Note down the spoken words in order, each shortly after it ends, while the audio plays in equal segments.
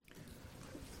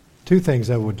Two things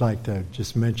I would like to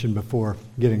just mention before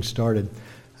getting started.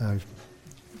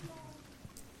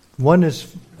 One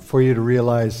is for you to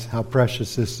realize how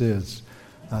precious this is,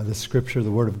 the Scripture,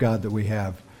 the Word of God that we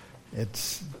have.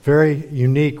 It's very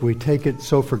unique. We take it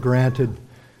so for granted.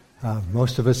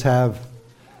 Most of us have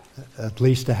at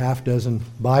least a half dozen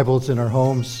Bibles in our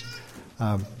homes.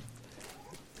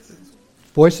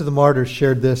 Voice of the Martyrs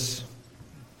shared this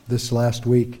last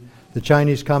week. The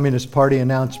Chinese Communist Party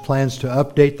announced plans to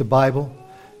update the Bible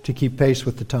to keep pace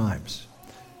with the times.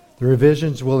 The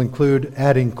revisions will include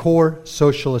adding core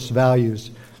socialist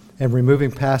values and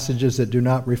removing passages that do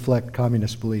not reflect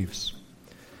communist beliefs.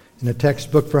 In a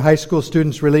textbook for high school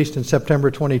students released in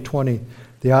September 2020,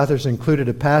 the authors included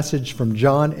a passage from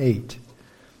John 8.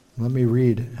 Let me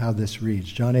read how this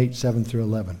reads. John 8, 7 through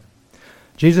 11.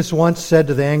 Jesus once said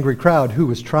to the angry crowd who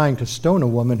was trying to stone a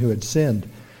woman who had sinned,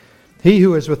 "He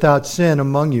who is without sin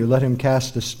among you, let him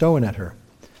cast a stone at her."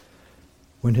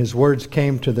 When his words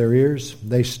came to their ears,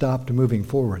 they stopped moving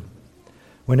forward.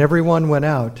 When everyone went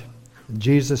out,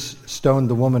 Jesus stoned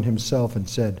the woman himself and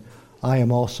said, "I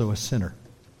am also a sinner."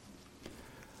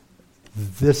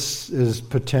 This is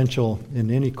potential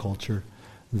in any culture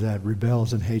that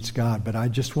rebels and hates God, but I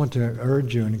just want to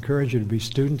urge you and encourage you to be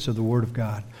students of the Word of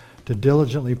God, to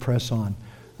diligently press on.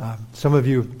 Some of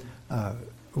you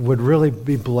would really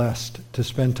be blessed to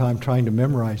spend time trying to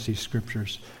memorize these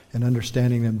scriptures and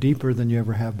understanding them deeper than you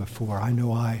ever have before. I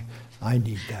know I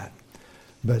need that.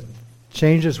 But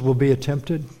changes will be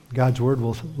attempted. God's Word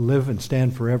will live and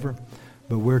stand forever.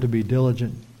 But we're to be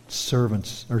diligent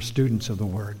servants or students of the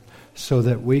Word so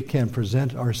that we can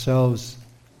present ourselves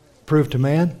approved to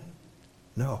man?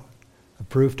 No.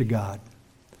 Approved to God.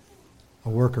 A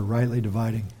worker rightly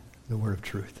dividing the word of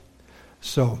truth.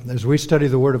 So, as we study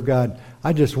the Word of God,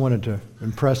 I just wanted to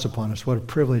impress upon us what a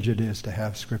privilege it is to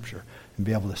have Scripture and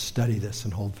be able to study this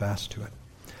and hold fast to it.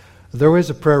 There is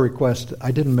a prayer request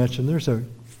I didn't mention. There's a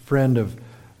friend of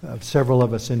several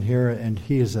of us in here, and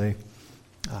he is a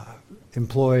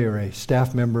employee or a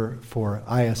staff member for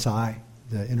ISI,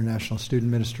 the International Student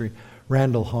Ministry,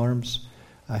 Randall Harms.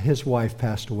 His wife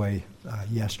passed away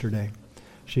yesterday.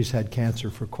 She's had cancer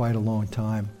for quite a long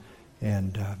time.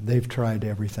 And they've tried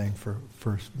everything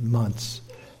for months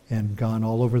and gone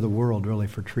all over the world, really,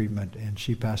 for treatment. And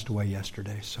she passed away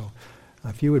yesterday. So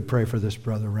if you would pray for this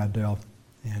brother, Randall,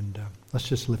 and let's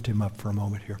just lift him up for a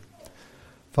moment here.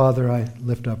 Father, I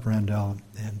lift up Randall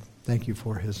and thank you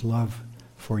for his love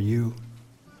for you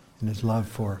and his love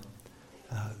for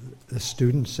the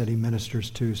students that he ministers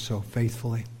to so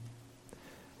faithfully.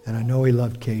 And I know he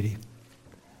loved Katie.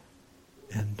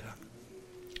 And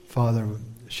Father,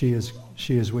 she is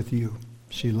with you.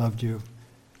 She loved you,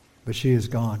 but she is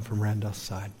gone from Randall's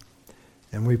side.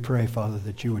 And we pray, Father,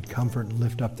 that you would comfort and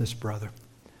lift up this brother,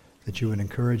 that you would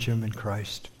encourage him in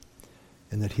Christ,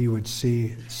 and that he would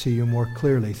see you more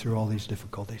clearly through all these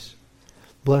difficulties.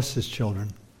 Bless his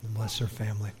children and bless their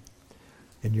family.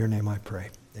 In your name I pray.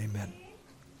 Amen.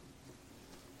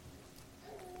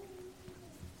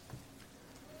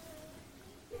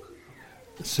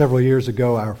 Several years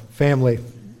ago, our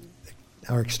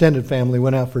extended family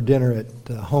went out for dinner at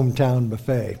the Hometown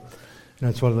Buffet. And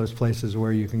it's one of those places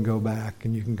where you can go back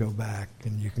and you can go back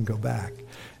and you can go back.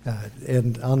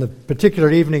 And on the particular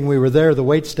evening we were there, the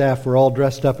waitstaff were all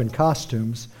dressed up in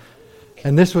costumes.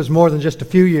 And this was more than just a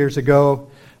few years ago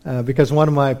because one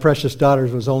of my precious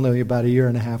daughters was only about a year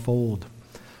and a half old.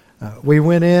 We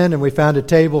went in and we found a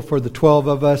table for the 12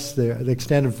 of us, the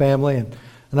extended family.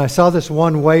 And I saw this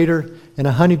one waiter in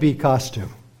a honeybee costume.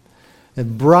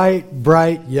 And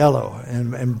bright yellow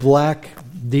and black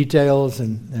details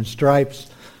and stripes.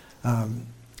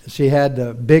 She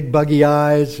had big buggy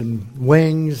eyes and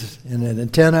wings and an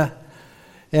antenna.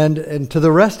 And to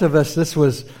the rest of us, this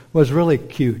was really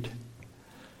cute.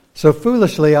 So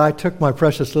foolishly, I took my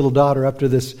precious little daughter up to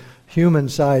this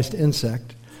human-sized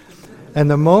insect.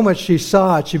 And the moment she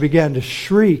saw it, she began to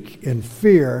shriek in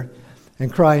fear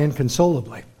and cry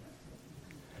inconsolably.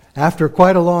 After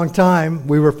quite a long time,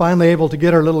 we were finally able to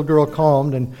get our little girl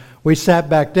calmed, and we sat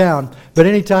back down. But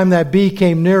any time that bee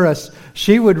came near us,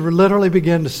 she would literally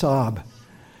begin to sob.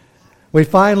 We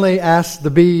finally asked the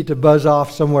bee to buzz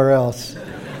off somewhere else,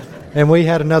 and we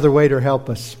had another waiter help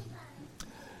us.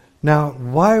 Now,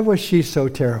 why was she so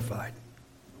terrified?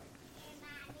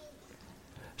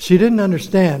 She didn't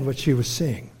understand what she was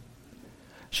seeing.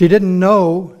 She didn't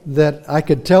know that I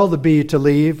could tell the bee to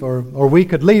leave or we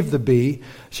could leave the bee.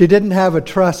 She didn't have a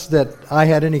trust that I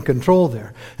had any control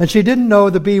there. And she didn't know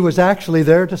the bee was actually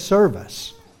there to serve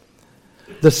us.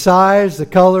 The size, the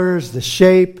colors, the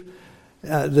shape,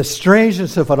 the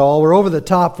strangeness of it all were over the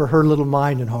top for her little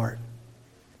mind and heart.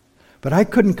 But I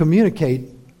couldn't communicate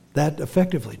that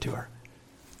effectively to her.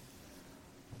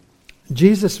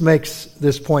 Jesus makes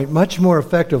this point much more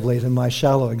effectively than my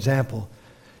shallow example.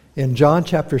 In John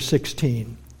chapter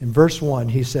 16, in verse 1,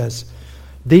 he says,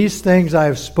 "These things I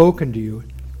have spoken to you,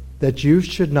 that you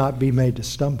should not be made to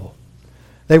stumble.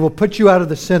 They will put you out of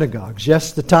the synagogues.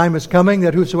 Yes, the time is coming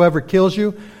that whosoever kills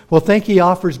you will think he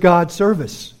offers God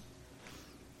service.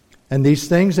 And these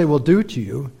things they will do to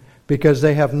you, because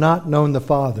they have not known the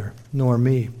Father, nor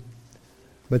me.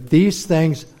 But these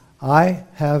things I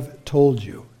have told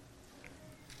you,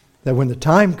 that when the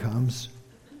time comes,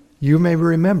 you may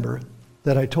remember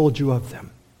that I told you of them."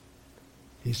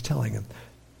 He's telling him.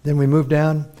 Then we move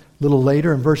down a little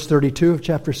later in verse 32 of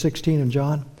chapter 16 in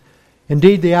John.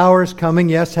 "Indeed, the hour is coming,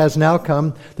 yes, has now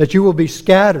come, that you will be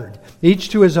scattered, each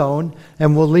to his own,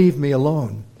 and will leave me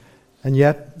alone. And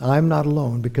yet I am not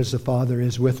alone, because the Father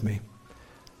is with me.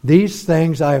 These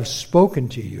things I have spoken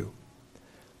to you,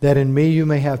 that in me you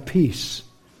may have peace.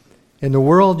 In the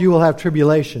world you will have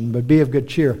tribulation, but be of good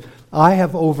cheer. I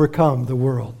have overcome the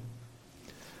world."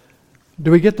 Do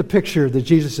we get the picture that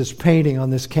Jesus is painting on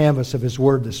this canvas of His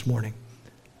Word this morning?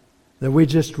 That we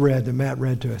just read, that Matt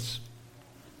read to us?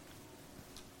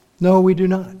 No, we do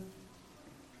not.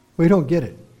 We don't get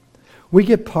it. We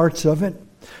get parts of it.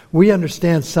 We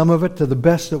understand some of it to the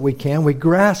best that we can. We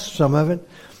grasp some of it.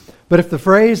 But if the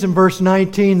phrase in verse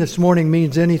 19 this morning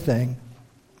means anything,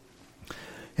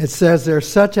 it says, "There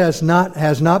such as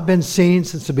has not been seen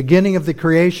since the beginning of the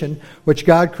creation, which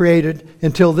God created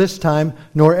until this time,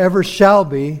 nor ever shall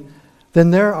be,"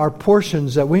 then there are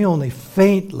portions that we only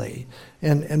faintly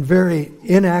and very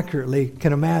inaccurately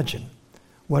can imagine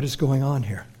what is going on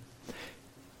here.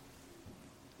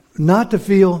 Not to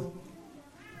feel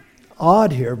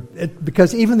odd here,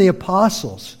 because even the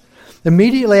apostles,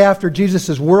 immediately after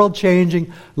Jesus'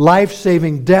 world-changing,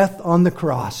 life-saving death on the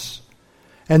cross,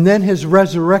 and then His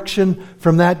resurrection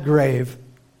from that grave,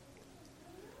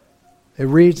 it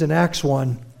reads in Acts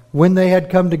 1, "When they had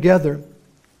come together,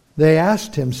 they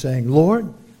asked Him, saying,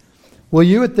 'Lord, will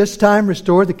you at this time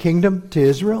restore the kingdom to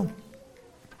Israel?'"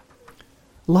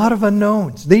 A lot of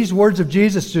unknowns. These words of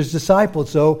Jesus to His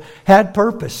disciples, though, had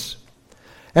purpose.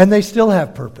 And they still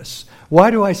have purpose. Why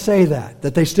do I say that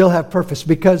they still have purpose?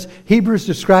 Because Hebrews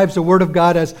describes the Word of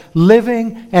God as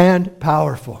living and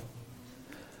powerful.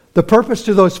 The purpose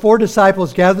to those 4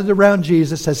 disciples gathered around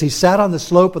Jesus as He sat on the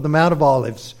slope of the Mount of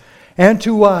Olives, and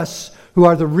to us who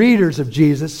are the readers of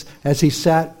Jesus as He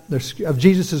sat, of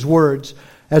Jesus' words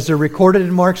as they're recorded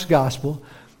in Mark's Gospel,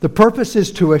 the purpose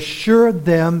is to assure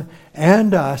them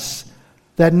and us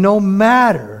that no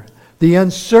matter the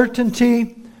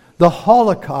uncertainty, the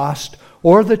Holocaust,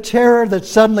 or the terror that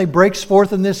suddenly breaks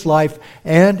forth in this life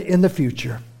and in the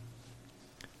future,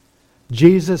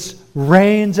 Jesus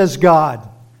reigns as God.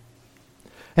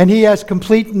 And He has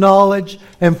complete knowledge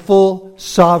and full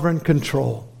sovereign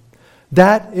control.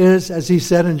 That is, as He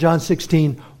said in John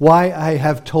 16, why I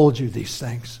have told you these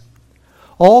things.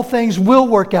 All things will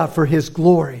work out for His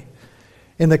glory.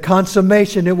 In the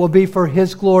consummation, it will be for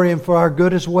His glory and for our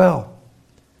good as well.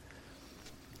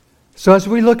 So as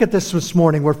we look at this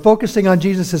morning, we're focusing on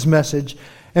Jesus' message,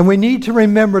 and we need to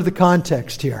remember the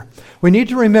context here. We need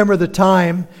to remember the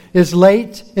time is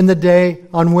late in the day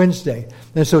on Wednesday.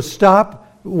 And so stop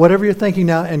whatever you're thinking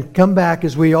now and come back,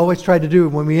 as we always try to do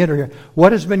when we enter here.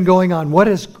 What has been going on?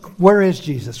 Where is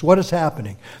Jesus? What is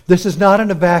happening? This is not in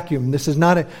a vacuum. This is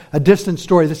not a distant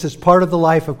story. This is part of the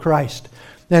life of Christ.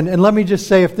 And let me just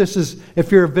say,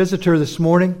 if you're a visitor this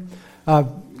morning,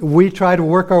 we try to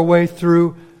work our way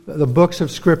through the books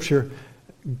of Scripture,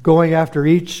 going after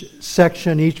each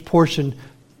section, each portion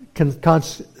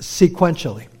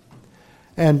sequentially.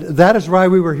 And that is why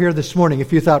we were here this morning.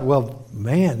 If you thought, well,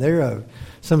 man, they're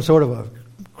some sort of a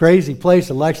crazy place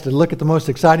that likes to look at the most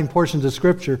exciting portions of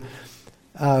Scripture,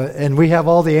 and we have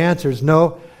all the answers.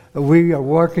 No, we are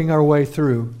working our way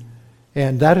through,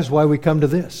 and that is why we come to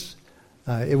this.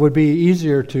 It would be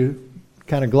easier to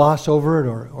kind of gloss over it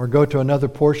or go to another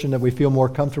portion that we feel more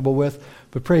comfortable with.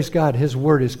 But praise God, His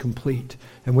Word is complete,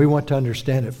 and we want to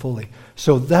understand it fully.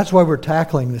 So that's why we're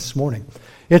tackling this morning.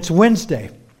 It's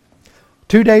Wednesday.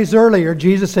 2 days earlier,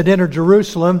 Jesus had entered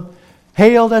Jerusalem,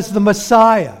 hailed as the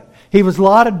Messiah. He was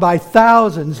lauded by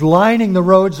thousands, lining the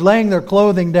roads, laying their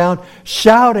clothing down,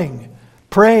 shouting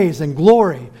praise and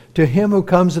glory to Him who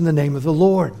comes in the name of the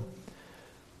Lord.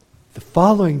 The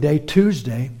following day,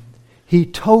 Tuesday, He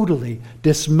totally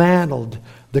dismantled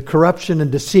the corruption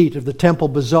and deceit of the temple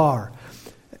bazaar,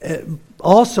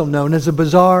 also known as the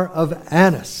Bazaar of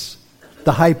Annas,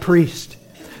 the high priest.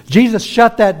 Jesus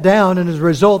shut that down, and as a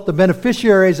result, the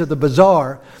beneficiaries of the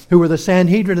bazaar, who were the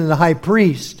Sanhedrin and the high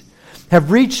priest, have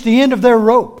reached the end of their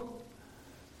rope.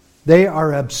 They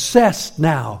are obsessed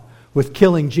now with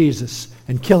killing Jesus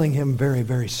and killing him very,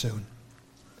 very soon.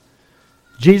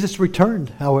 Jesus returned,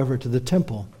 however, to the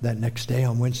temple that next day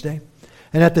on Wednesday.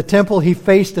 And at the temple, he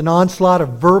faced an onslaught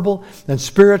of verbal and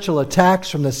spiritual attacks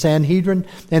from the Sanhedrin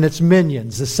and its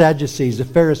minions, the Sadducees, the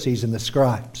Pharisees, and the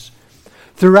scribes.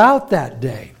 Throughout that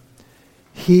day,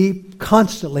 he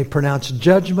constantly pronounced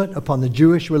judgment upon the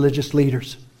Jewish religious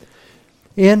leaders.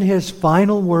 In his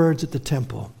final words at the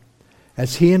temple,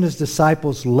 as he and his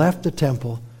disciples left the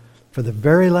temple for the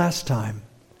very last time,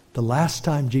 the last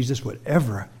time Jesus would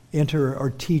ever enter or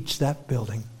teach that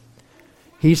building,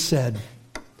 he said,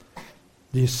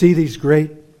 "Do you see these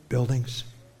great buildings?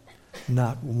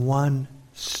 Not one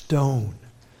stone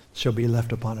shall be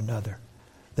left upon another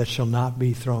that shall not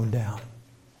be thrown down."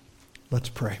 Let's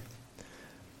pray.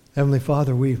 Heavenly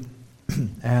Father, we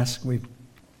ask,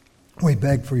 we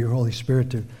beg for your Holy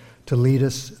Spirit to lead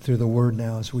us through the Word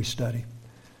now as we study.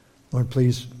 Lord,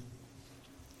 please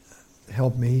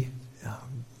help me.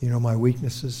 You know my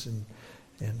weaknesses,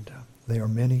 and they are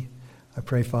many. I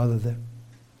pray, Father,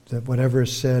 that whatever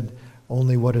is said,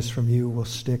 only what is from you will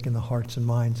stick in the hearts and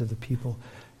minds of the people,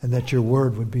 and that your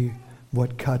word would be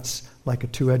what cuts like a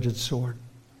two-edged sword,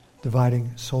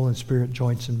 dividing soul and spirit,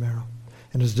 joints and marrow.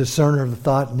 And as discerner of the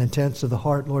thought and intents of the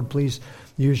heart, Lord, please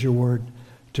use your word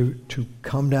to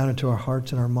come down into our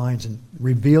hearts and our minds and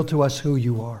reveal to us who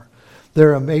you are. There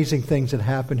are amazing things that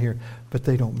happen here, but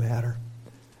they don't matter.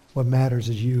 What matters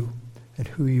is you and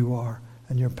who you are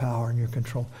and your power and your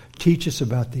control. Teach us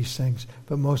about these things,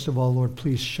 but most of all, Lord,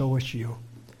 please show us you.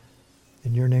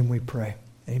 In your name we pray.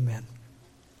 Amen.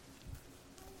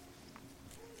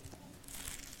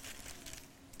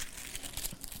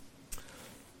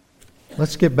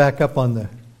 Let's get back up on the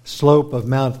slope of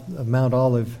Mount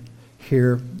Olive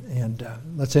here, and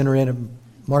let's enter into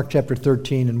Mark chapter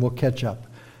 13, and we'll catch up,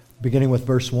 beginning with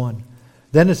verse 1.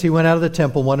 Then as he went out of the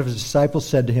temple, one of his disciples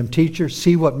said to him, "Teacher,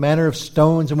 see what manner of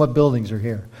stones and what buildings are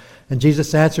here." And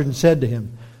Jesus answered and said to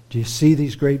him, "Do you see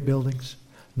these great buildings?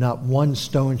 Not one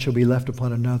stone shall be left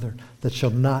upon another that shall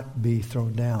not be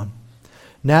thrown down."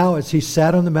 Now as he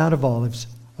sat on the Mount of Olives,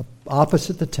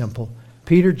 opposite the temple,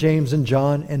 Peter, James, and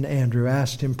John, and Andrew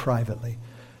asked him privately,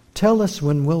 "Tell us,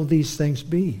 when will these things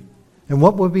be? And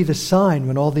what will be the sign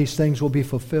when all these things will be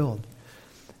fulfilled?"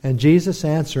 And Jesus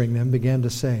answering them began to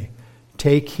say,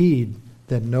 "Take heed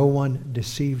that no one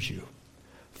deceives you.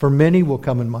 For many will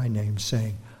come in my name,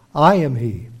 saying, 'I am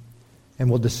he,' and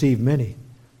will deceive many.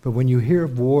 But when you hear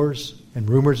of wars and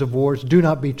rumors of wars, do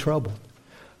not be troubled.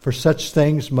 For such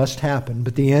things must happen,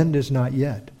 but the end is not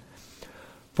yet.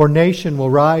 For nation will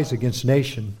rise against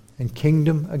nation, and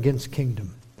kingdom against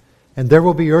kingdom. And there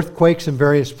will be earthquakes in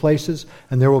various places,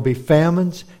 and there will be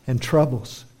famines and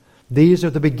troubles. These are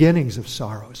the beginnings of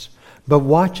sorrows. But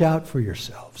watch out for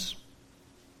yourselves.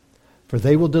 For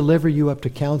they will deliver you up to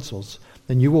councils,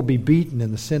 and you will be beaten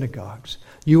in the synagogues.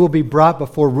 You will be brought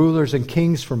before rulers and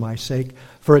kings for my sake,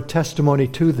 for a testimony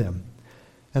to them.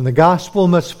 And the gospel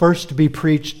must first be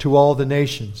preached to all the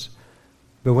nations.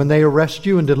 But when they arrest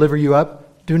you and deliver you up,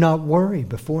 do not worry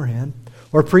beforehand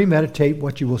or premeditate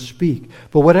what you will speak.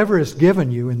 But whatever is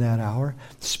given you in that hour,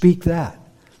 speak that.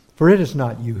 For it is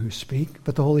not you who speak,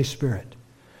 but the Holy Spirit.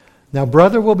 Now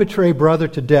brother will betray brother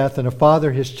to death, and a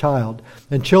father his child,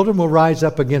 and children will rise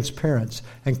up against parents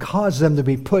and cause them to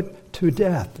be put to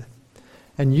death.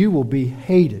 And you will be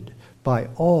hated by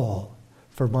all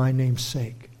for my name's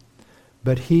sake.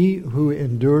 But he who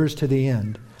endures to the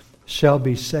end shall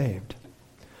be saved.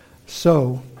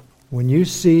 So, when you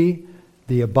see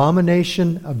the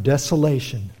abomination of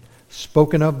desolation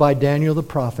spoken of by Daniel the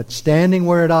prophet standing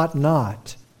where it ought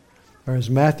not, or as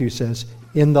Matthew says,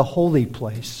 in the holy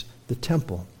place, the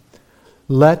temple,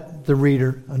 let the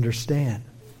reader understand.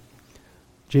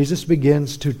 Jesus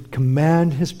begins to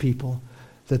command his people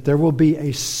that there will be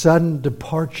a sudden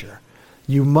departure.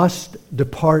 You must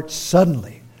depart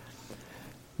suddenly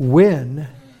when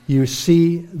you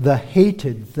see the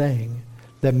hated thing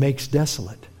that makes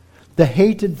desolate. The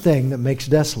hated thing that makes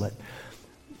desolate.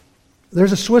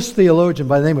 There's a Swiss theologian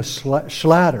by the name of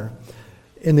Schlatter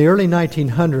in the early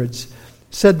 1900s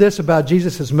said this about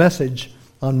Jesus' message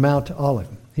on Mount Olive.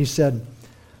 He said,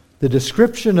 the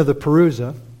description of the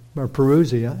Parousia,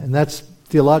 and that's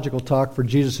theological talk for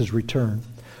Jesus' return.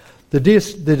 The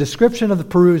description of the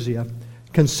Parousia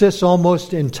consists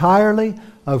almost entirely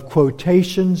of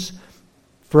quotations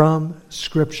from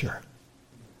Scripture.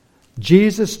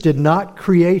 Jesus did not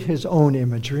create his own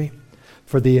imagery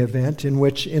for the event in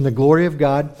which, in the glory of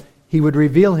God, he would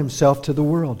reveal himself to the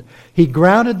world. He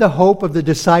grounded the hope of the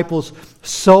disciples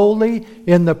solely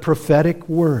in the prophetic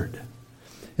word.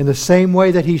 in the same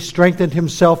way that He strengthened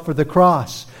Himself for the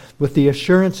cross, with the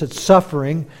assurance that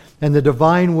suffering and the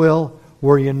divine will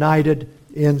were united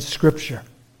in Scripture.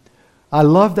 I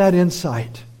love that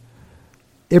insight.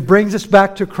 It brings us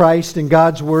back to Christ and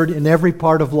God's Word in every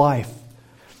part of life.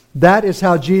 That is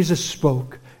how Jesus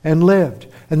spoke and lived.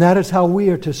 And that is how we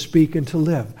are to speak and to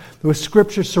live. With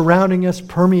Scripture surrounding us,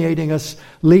 permeating us,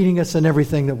 leading us in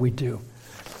everything that we do.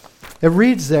 It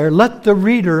reads there, let the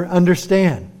reader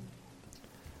understand.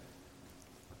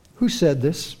 Who said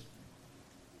this?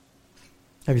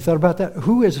 Have you thought about that?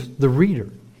 Who is the reader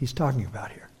He's talking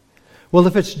about here? Well,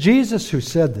 if it's Jesus who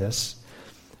said this,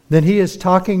 then He is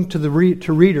talking to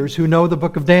readers who know the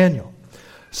book of Daniel.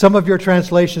 Some of your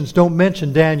translations don't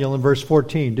mention Daniel in verse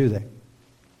 14, do they?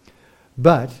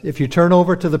 But if you turn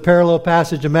over to the parallel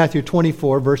passage of Matthew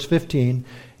 24, verse 15,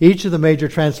 each of the major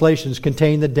translations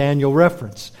contain the Daniel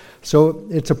reference. So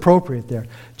it's appropriate there.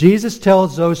 Jesus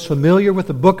tells those familiar with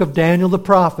the book of Daniel the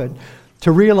prophet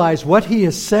to realize what He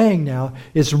is saying now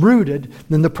is rooted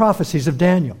in the prophecies of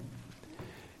Daniel.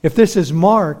 If this is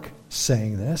Mark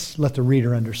saying this, let the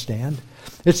reader understand,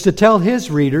 it's to tell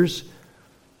his readers,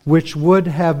 which would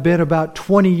have been about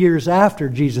 20 years after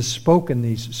Jesus spoke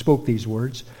these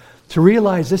words, to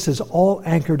realize this is all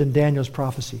anchored in Daniel's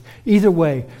prophecy. Either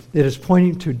way, it is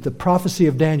pointing to the prophecy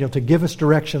of Daniel to give us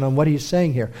direction on what he's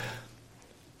saying here.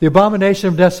 The abomination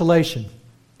of desolation.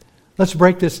 Let's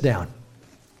break this down.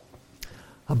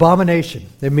 Abomination.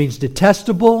 It means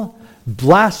detestable,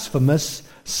 blasphemous,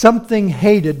 something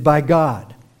hated by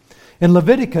God. In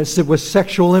Leviticus, it was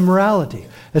sexual immorality,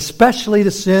 especially the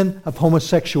sin of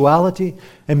homosexuality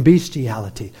and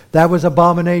bestiality. That was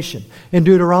abomination. In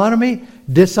Deuteronomy,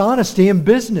 dishonesty in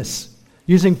business,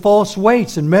 using false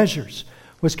weights and measures,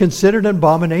 was considered an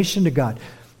abomination to God.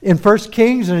 In 1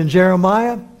 Kings and in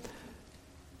Jeremiah,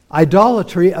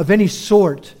 idolatry of any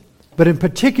sort, but in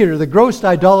particular the gross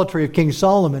idolatry of King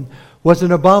Solomon, was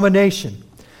an abomination.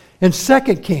 In 2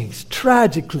 Kings,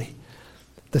 tragically,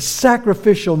 the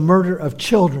sacrificial murder of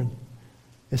children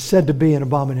is said to be an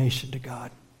abomination to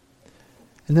God.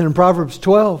 And then in Proverbs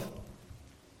 12,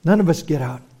 none of us get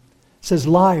out. It says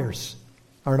liars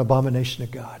are an abomination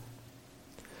to God.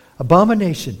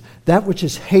 Abomination, that which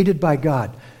is hated by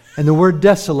God. And the word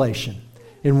desolation,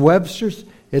 in Webster's,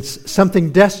 it's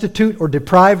something destitute or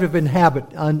deprived of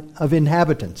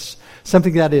inhabitants.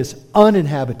 Something that is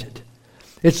uninhabited.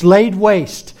 It's laid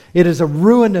waste. It is a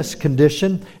ruinous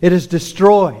condition. It is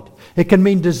destroyed. It can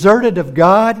mean deserted of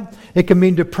God. It can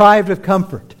mean deprived of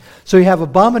comfort. So you have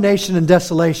abomination and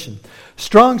desolation.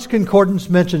 Strong's Concordance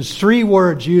mentions 3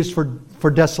 words used for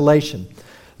desolation.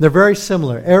 They're very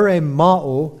similar.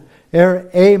 Eremao,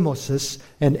 eremosis,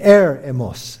 and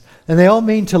eremos. And they all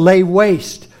mean to lay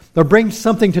waste or bring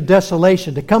something to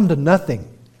desolation, to come to nothing.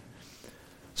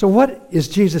 So what is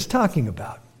Jesus talking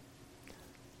about?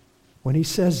 When He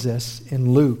says this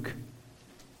in Luke,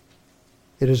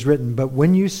 it is written, but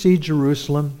when you see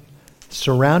Jerusalem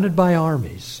surrounded by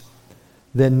armies,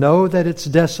 then know that its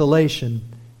desolation,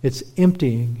 its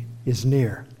emptying is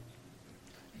near.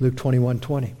 Luke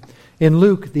 21:20. In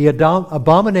Luke, the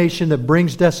abomination that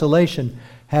brings desolation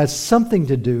has something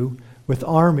to do with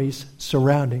armies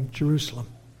surrounding Jerusalem.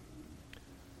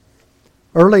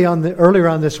 Earlier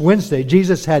on this Wednesday,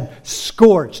 Jesus had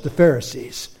scorched the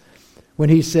Pharisees when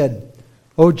He said,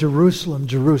 "O Jerusalem,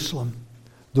 Jerusalem,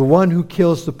 the one who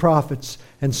kills the prophets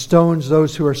and stones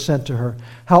those who are sent to her.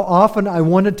 How often I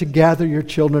wanted to gather your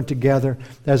children together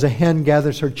as a hen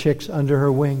gathers her chicks under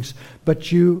her wings,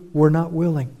 but you were not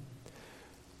willing.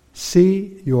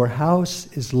 See, your house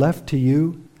is left to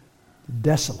you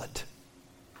desolate.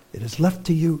 It is left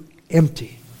to you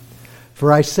empty.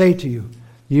 For I say to you,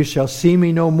 you shall see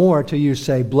me no more till you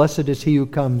say, blessed is he who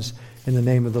comes in the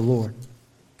name of the Lord."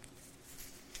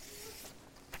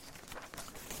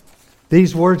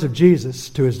 These words of Jesus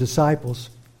to His disciples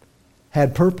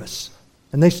had purpose,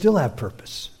 and they still have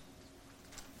purpose.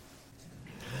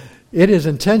 It is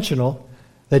intentional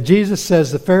that Jesus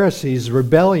says the Pharisees'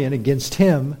 rebellion against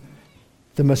Him,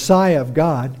 the Messiah of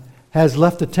God, has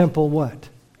left the temple what?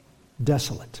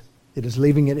 Desolate. It is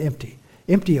leaving it empty.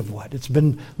 Empty of what? It's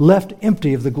been left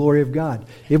empty of the glory of God.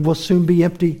 It will soon be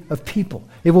empty of people.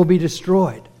 It will be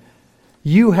destroyed.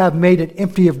 You have made it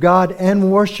empty of God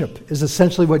and worship, is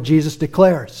essentially what Jesus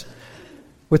declares.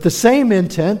 With the same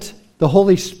intent, the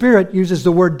Holy Spirit uses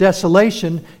the word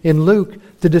desolation in Luke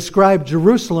to describe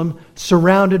Jerusalem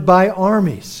surrounded by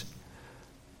armies.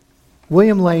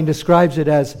 William Lane describes it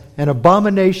as an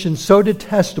abomination so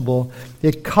detestable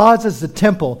it causes the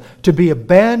temple to be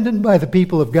abandoned by the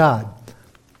people of God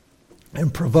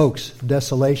and provokes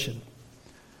desolation.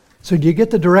 So do you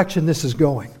get the direction this is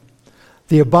going?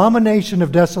 The abomination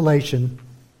of desolation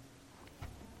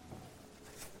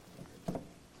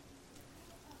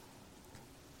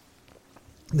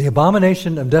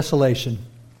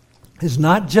is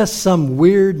not just some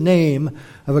weird name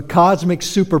of a cosmic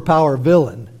superpower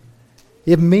villain.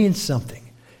 It means something.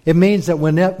 It means that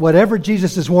whatever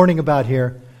Jesus is warning about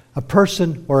here, a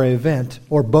person or an event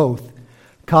or both,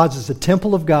 causes the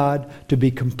temple of God to be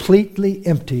completely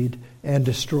emptied and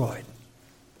destroyed.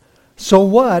 So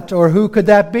what or who could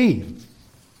that be?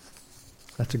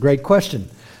 That's a great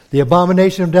question. The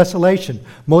abomination of desolation.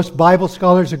 Most Bible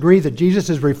scholars agree that Jesus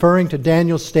is referring to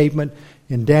Daniel's statement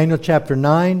in Daniel chapter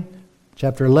 9,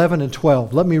 chapter 11, and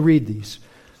 12. Let me read these.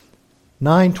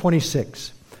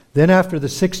 9:26. Then after the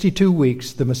 62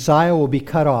 weeks, the Messiah will be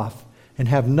cut off and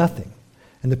have nothing.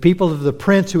 And the people of the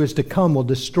prince who is to come will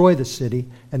destroy the city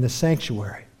and the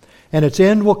sanctuary. And its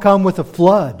end will come with a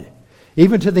flood.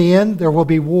 Even to the end there will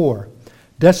be war.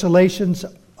 Desolations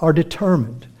are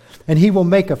determined. And he will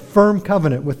make a firm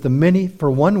covenant with the many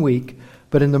for 1 week.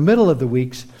 But in the middle of the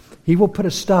weeks, he will put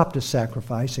a stop to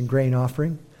sacrifice and grain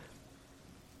offering.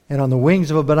 And on the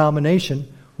wings of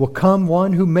abomination will come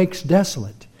one who makes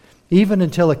desolate, even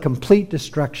until a complete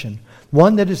destruction.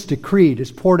 One that is decreed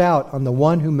is poured out on the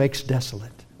one who makes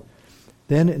desolate.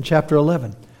 Then in chapter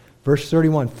 11, verse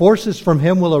 31, forces from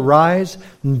him will arise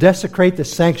and desecrate the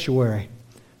sanctuary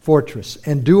fortress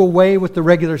and do away with the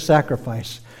regular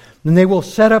sacrifice. And they will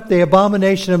set up the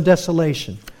abomination of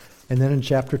desolation. And then in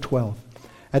chapter 12,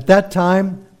 at that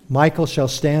time Michael shall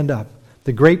stand up,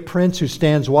 the great prince who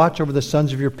stands watch over the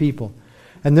sons of your people.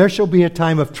 And there shall be a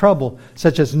time of trouble,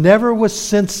 such as never was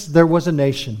since there was a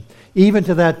nation, even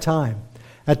to that time.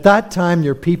 At that time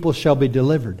your people shall be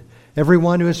delivered,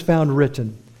 everyone who is found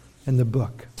written in the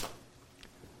book.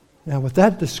 Now, with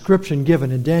that description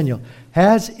given in Daniel,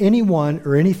 has anyone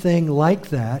or anything like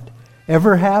that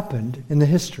ever happened in the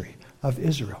history of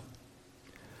Israel?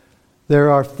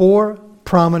 There are 4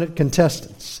 prominent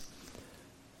contestants.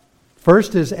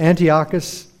 First is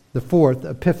Antiochus IV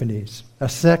Epiphanes, a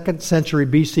 2nd century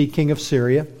BC king of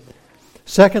Syria.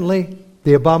 Secondly,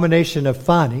 the abomination of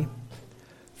Phani.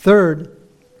 Third,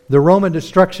 the Roman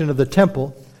destruction of the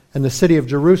temple and the city of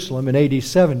Jerusalem in AD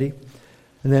 70.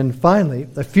 And then finally,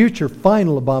 the future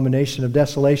final abomination of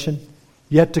desolation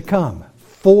yet to come.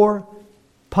 4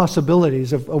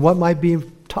 possibilities of what might be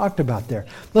talked about there.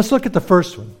 Let's look at the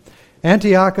first one.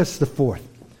 Antiochus IV.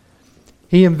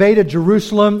 He invaded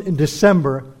Jerusalem in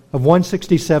December of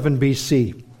 167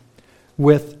 BC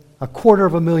with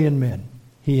 250,000 men.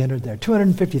 He entered there,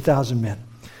 250,000 men.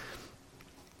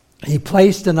 He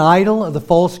placed an idol of the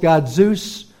false god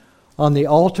Zeus on the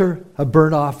altar of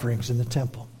burnt offerings in the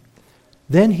temple.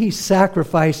 Then he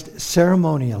sacrificed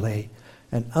ceremonially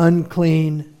an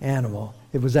unclean animal.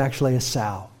 It was actually a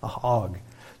sow, a hog,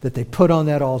 that they put on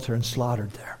that altar and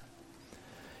slaughtered there.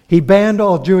 He banned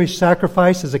all Jewish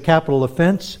sacrifice as a capital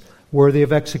offense worthy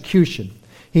of execution.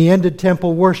 He ended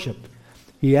temple worship.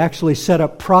 He actually set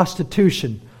up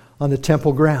prostitution on the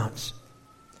temple grounds.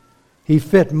 He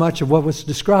fit much of what was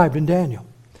described in Daniel.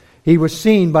 He was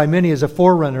seen by many as a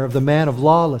forerunner of the man of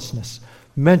lawlessness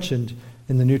mentioned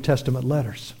in the New Testament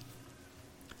letters.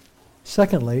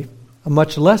 Secondly, a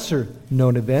much lesser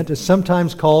known event is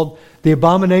sometimes called the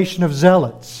abomination of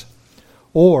zealots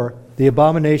or the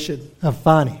abomination of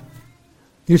Phani.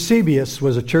 Eusebius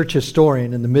was a church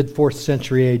historian in the mid-4th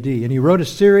century AD, and he wrote a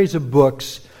series of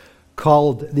books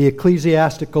called the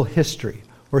Ecclesiastical History,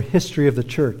 or History of the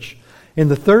Church. In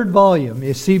the 3rd volume,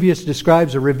 Eusebius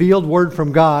describes a revealed word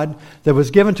from God that was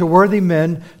given to worthy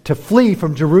men to flee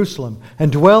from Jerusalem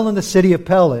and dwell in the city of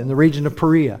Pella in the region of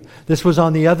Perea. This was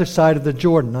on the other side of the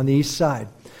Jordan, on the east side.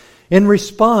 In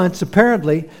response,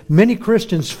 apparently, many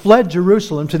Christians fled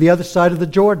Jerusalem to the other side of the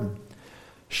Jordan.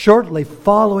 Shortly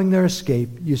following their escape,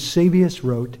 Eusebius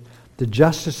wrote, "The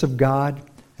justice of God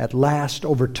at last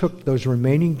overtook those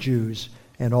remaining Jews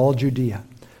and all Judea,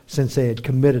 since they had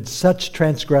committed such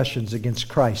transgressions against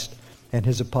Christ and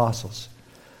his apostles.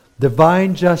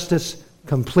 Divine justice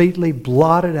completely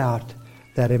blotted out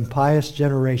that impious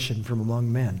generation from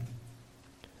among men."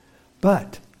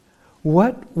 But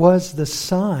what was the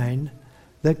sign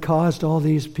that caused all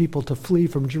these people to flee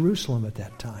from Jerusalem at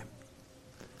that time?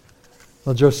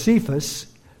 Well, Josephus,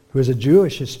 who is a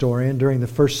Jewish historian during the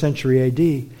 1st century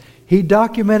AD, he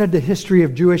documented the history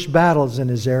of Jewish battles in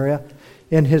his area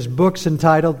in his books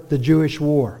entitled The Jewish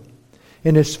War.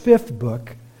 In his 5th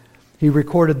book, he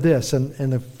recorded this,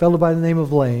 and a fellow by the name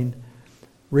of Lane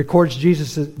records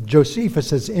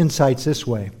Josephus' insights this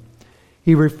way.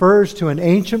 He refers to an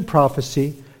ancient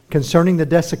prophecy concerning the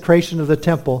desecration of the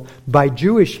temple by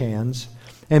Jewish hands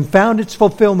and found its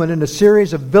fulfillment in a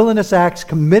series of villainous acts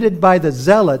committed by the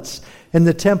zealots in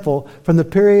the temple from the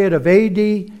period of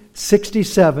AD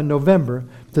 67, November,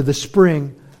 to the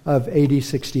spring of AD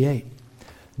 68.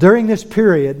 During this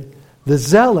period, the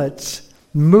zealots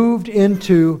moved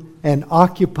into and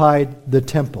occupied the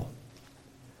temple.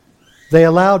 They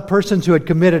allowed persons who had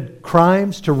committed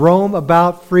crimes to roam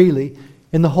about freely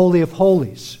in the Holy of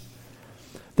Holies.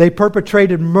 They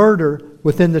perpetrated murder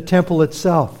within the temple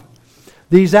itself.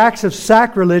 These acts of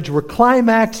sacrilege were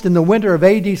climaxed in the winter of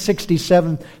AD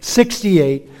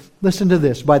 67-68. Listen to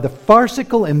this. By the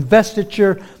farcical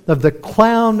investiture of the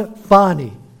clown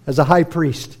Phani as a high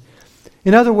priest.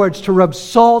 In other words, to rub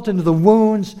salt into the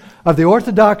wounds of the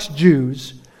Orthodox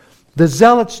Jews, the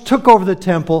zealots took over the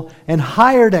temple and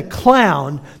hired a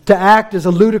clown to act as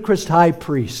a ludicrous high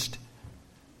priest.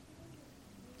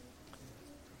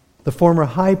 The former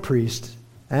high priest,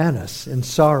 Annas, in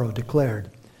sorrow declared,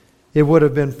 "It would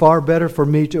have been far better for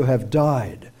me to have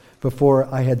died before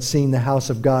I had seen the house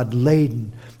of God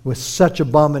laden with such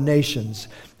abominations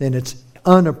in its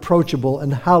unapproachable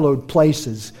and hallowed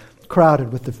places,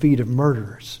 crowded with the feet of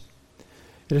murderers."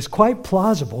 It is quite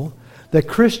plausible that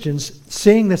Christians,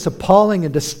 seeing this appalling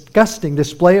and disgusting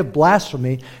display of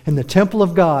blasphemy in the temple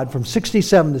of God from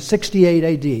 67 to 68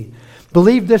 AD,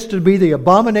 believed this to be the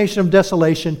abomination of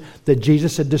desolation that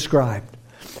Jesus had described.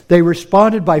 They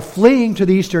responded by fleeing to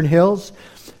the eastern hills,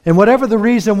 and whatever the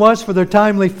reason was for their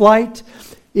timely flight,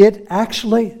 it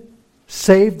actually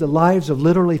saved the lives of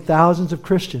literally thousands of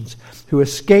Christians who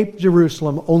escaped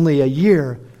Jerusalem only a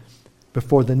year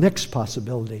before the next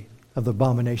possibility of the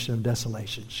abomination of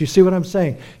desolations. You see what I'm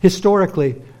saying?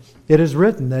 Historically, it is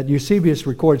written that Eusebius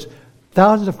records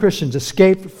thousands of Christians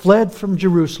escaped, fled from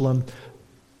Jerusalem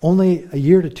only a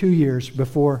year to 2 years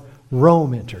before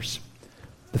Rome enters.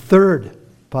 The third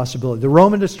possibility, the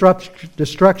Roman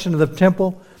destruction of the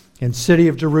temple and city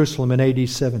of Jerusalem in AD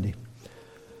 70.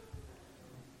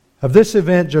 Of this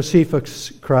event,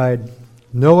 Josephus cried,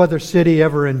 "No other city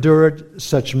ever endured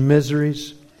such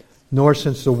miseries, nor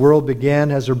since the world began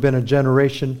has there been a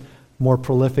generation more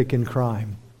prolific in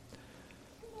crime."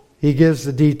 He gives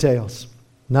the details.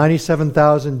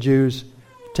 97,000 Jews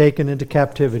taken into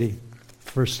captivity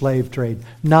for slave trade.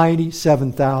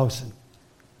 97,000.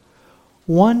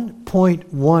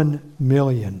 1.1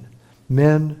 million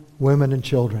men, women, and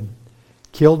children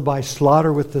killed by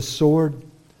slaughter with the sword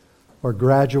or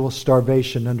gradual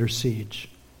starvation under siege.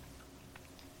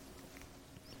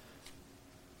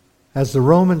 As the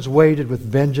Romans waited with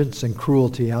vengeance and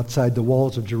cruelty outside the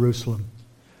walls of Jerusalem,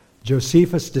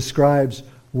 Josephus describes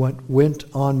what went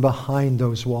on behind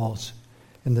those walls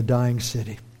in the dying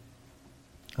city.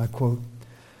 I quote,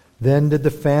 "Then did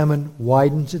the famine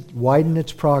widen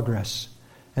its progress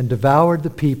and devoured the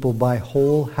people by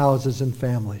whole houses and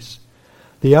families.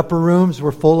 The upper rooms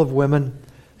were full of women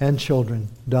and children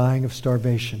dying of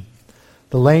starvation.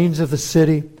 The lanes of the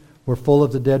city were full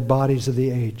of the dead bodies of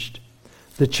the aged.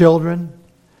 The children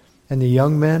and the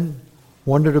young men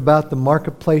wandered about the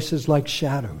marketplaces like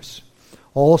shadows,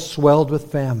 all swelled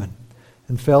with famine,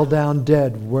 and fell down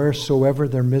dead wheresoever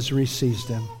their misery seized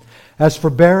them. As for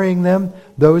burying them,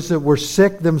 those that were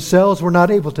sick themselves were not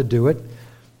able to do it,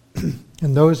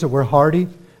 and those that were hardy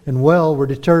and well were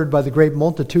deterred by the great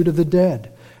multitude of the dead,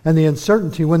 and the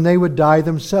uncertainty when they would die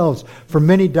themselves. For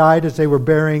many died as they were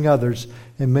burying others,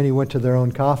 and many went to their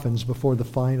own coffins before the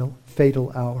final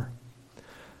fatal hour.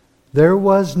 There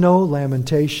was no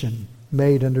lamentation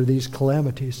made under these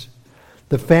calamities.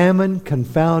 The famine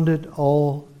confounded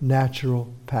all natural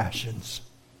passions.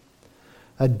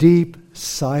 A deep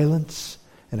silence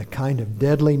and a kind of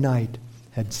deadly night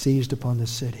had seized upon the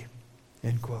city."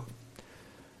 End quote.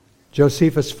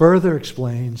 Josephus further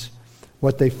explains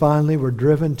what they finally were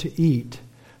driven to eat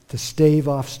to stave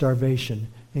off starvation,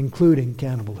 including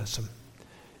cannibalism.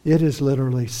 It is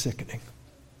literally sickening.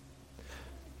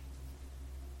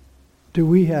 Do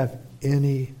we have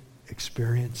any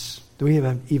experience? Do we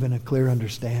have even a clear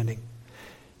understanding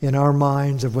in our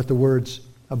minds of what the words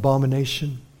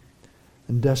abomination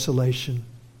and desolation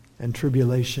and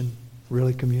tribulation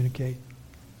really communicate?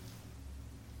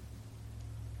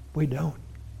 We don't.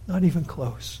 Not even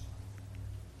close.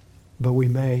 But we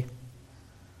may.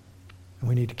 And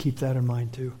we need to keep that in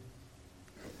mind too.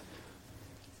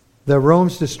 The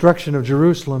Rome's destruction of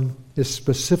Jerusalem is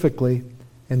specifically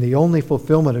and the only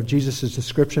fulfillment of Jesus'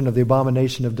 description of the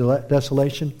abomination of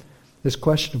desolation is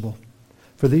questionable.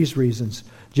 For these reasons,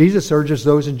 Jesus urges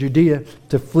those in Judea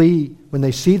to flee when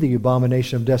they see the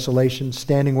abomination of desolation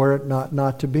standing where it ought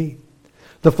not to be.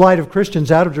 The flight of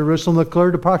Christians out of Jerusalem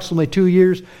occurred approximately 2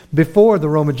 years before the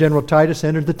Roman general Titus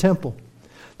entered the temple.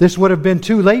 This would have been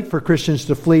too late for Christians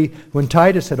to flee when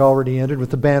Titus had already entered with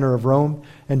the banner of Rome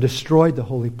and destroyed the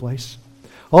holy place.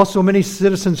 Also, many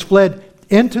citizens fled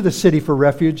into the city for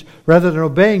refuge rather than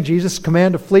obeying Jesus'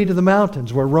 command to flee to the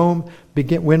mountains when Rome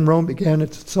began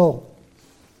its assault.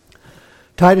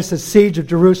 Titus' siege of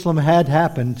Jerusalem had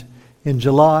happened in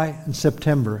July and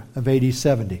September of AD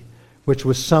 70, which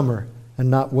was summer and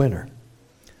not winter.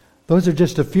 Those are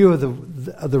just a few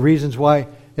of the reasons why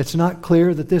it's not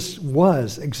clear that this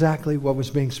was exactly what was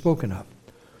being spoken of.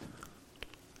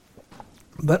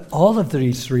 But all of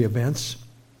these three events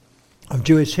of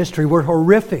Jewish history were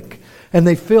horrific, and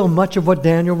they fill much of what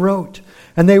Daniel wrote,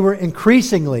 and they were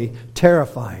increasingly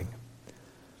terrifying.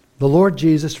 The Lord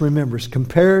Jesus, remembers,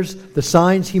 compares the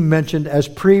signs he mentioned as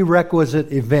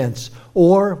prerequisite events,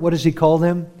 or what does he call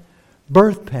them?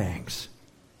 Birth pangs.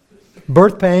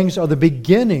 Birth pangs are the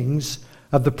beginnings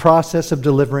of the process of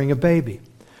delivering a baby.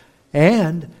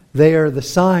 And they are the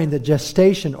sign that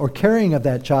gestation or carrying of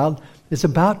that child is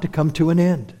about to come to an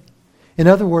end. In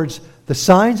other words, the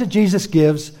signs that Jesus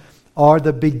gives are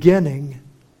the beginning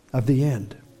of the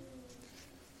end.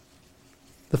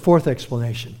 The fourth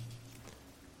explanation.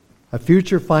 A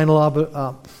future final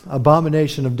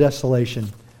abomination of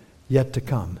desolation yet to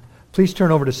come. Please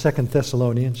turn over to 2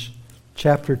 Thessalonians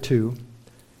chapter 2.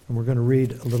 And we're going to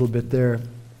read a little bit there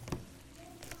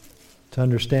to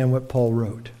understand what Paul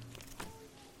wrote.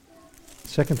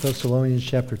 2 Thessalonians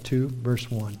chapter 2,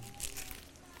 verse 1.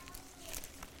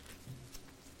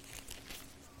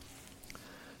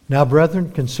 Now,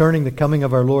 brethren, concerning the coming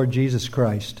of our Lord Jesus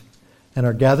Christ and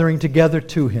our gathering together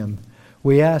to Him,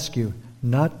 we ask you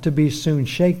not to be soon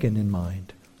shaken in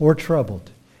mind or troubled,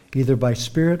 either by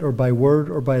spirit or by word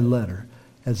or by letter,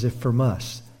 as if from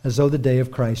us, as though the day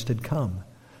of Christ had come.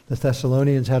 The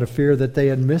Thessalonians had a fear that they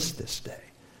had missed this day.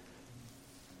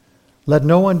 Let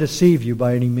no one deceive you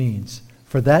by any means,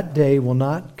 for that day will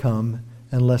not come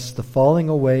unless the falling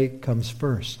away comes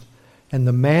first, and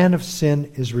the man of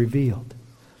sin is revealed,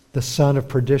 the son of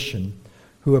perdition,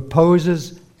 who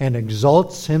opposes and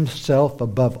exalts himself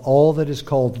above all that is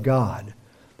called God,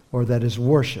 or that is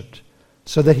worshipped,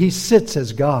 so that he sits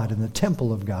as God in the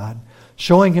temple of God,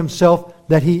 showing himself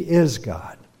that he is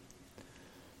God.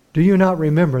 Do you not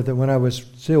remember that when I was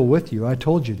still with you, I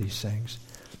told you these things?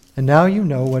 And now you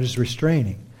know what is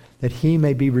restraining, that he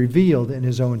may be revealed in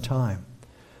his own time.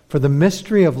 For the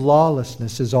mystery of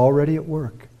lawlessness is already at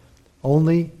work.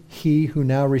 Only he who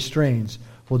now restrains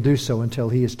will do so until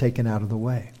he is taken out of the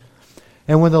way.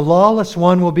 And when the lawless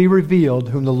one will be revealed,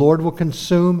 whom the Lord will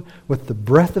consume with the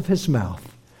breath of his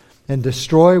mouth and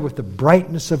destroy with the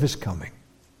brightness of his coming.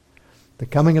 The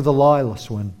coming of the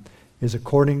lawless one is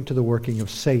according to the working of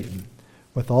Satan,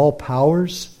 with all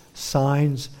powers,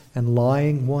 signs, and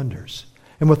lying wonders,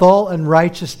 and with all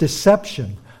unrighteous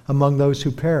deception among those who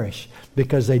perish,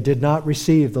 because they did not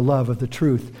receive the love of the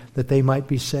truth, that they might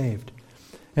be saved.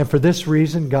 And for this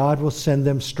reason God will send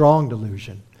them strong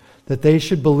delusion, that they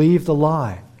should believe the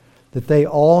lie, that they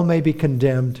all may be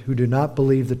condemned who do not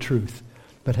believe the truth,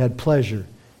 but had pleasure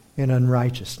in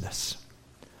unrighteousness.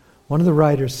 One of the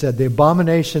writers said, the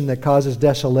abomination that causes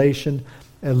desolation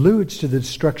alludes to the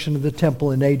destruction of the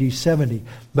temple in AD 70,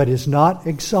 but is not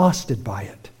exhausted by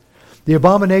it. The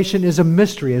abomination is a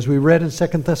mystery, as we read in 2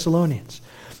 Thessalonians.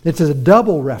 It's a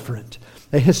double referent,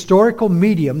 a historical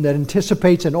medium that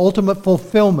anticipates an ultimate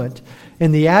fulfillment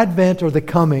in the advent or the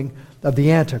coming of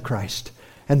the Antichrist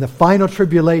and the final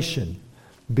tribulation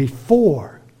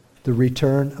before the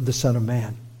return of the Son of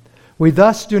Man. We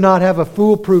thus do not have a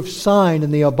foolproof sign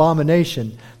in the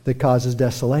abomination that causes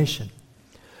desolation.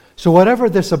 So whatever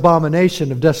this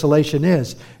abomination of desolation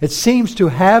is, it seems to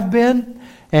have been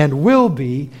and will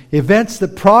be events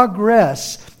that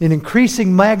progress in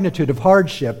increasing magnitude of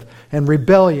hardship and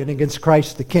rebellion against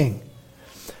Christ the King.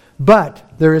 But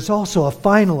there is also a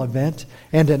final event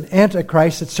and an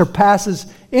Antichrist that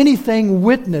surpasses anything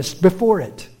witnessed before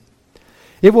it.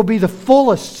 It will be the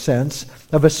fullest sense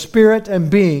of a spirit and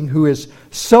being who is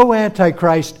so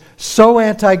anti-Christ, so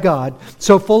anti-God,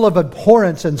 so full of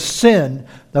abhorrence and sin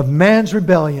of man's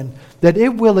rebellion that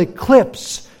it will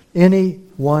eclipse any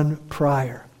one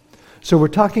prior. So we're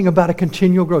talking about a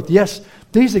continual growth. Yes,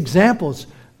 these examples,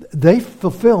 they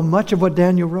fulfill much of what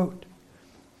Daniel wrote.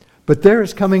 But there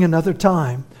is coming another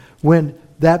time when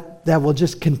that will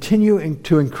just continue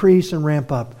to increase and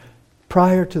ramp up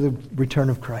prior to the return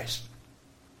of Christ.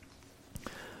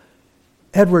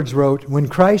 Edwards wrote, when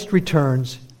Christ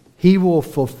returns, he will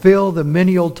fulfill the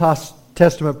many Old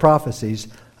Testament prophecies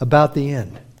about the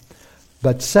end.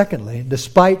 But secondly,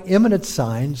 despite imminent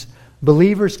signs,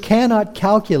 believers cannot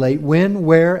calculate when,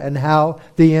 where, and how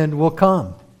the end will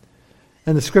come.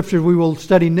 And the scriptures we will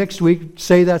study next week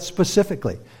say that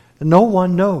specifically. No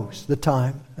one knows the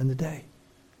time and the day.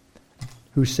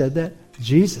 Who said that?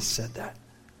 Jesus said that.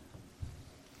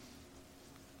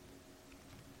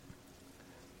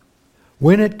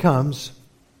 When it comes,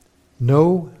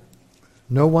 no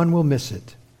one will miss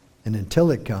it. And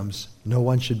until it comes, no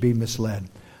one should be misled.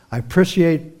 I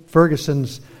appreciate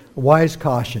Ferguson's wise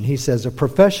caution. He says, a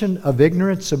profession of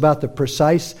ignorance about the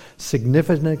precise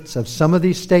significance of some of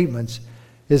these statements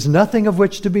is nothing of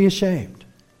which to be ashamed.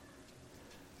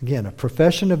 Again, a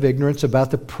profession of ignorance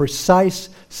about the precise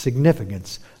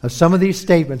significance of some of these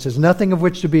statements is nothing of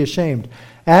which to be ashamed.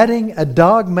 Adding a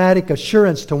dogmatic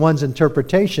assurance to one's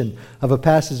interpretation of a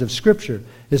passage of Scripture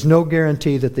is no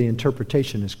guarantee that the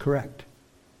interpretation is correct.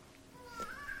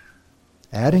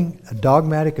 Adding a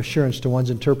dogmatic assurance to one's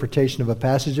interpretation of a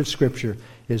passage of Scripture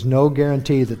is no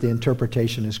guarantee that the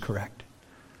interpretation is correct.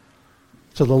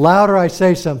 So the louder I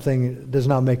say something does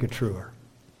not make it truer.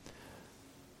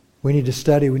 We need to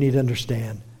study, we need to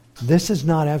understand. This is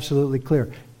not absolutely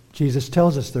clear. Jesus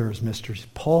tells us there is mysteries.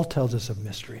 Paul tells us of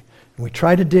mystery. And we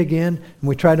try to dig in and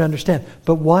we try to understand.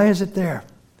 But why is it there?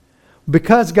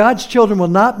 Because God's children will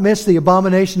not miss the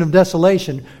abomination of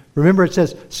desolation. Remember it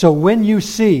says, so when you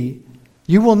see,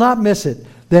 you will not miss it.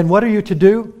 Then what are you to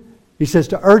do? He says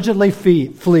to urgently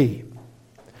flee.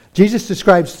 Jesus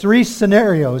describes 3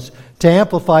 scenarios to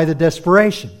amplify the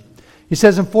desperation. He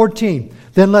says in 14,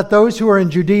 then let those who are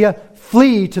in Judea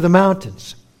flee to the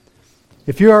mountains.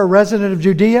 If you are a resident of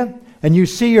Judea and you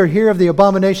see or hear of the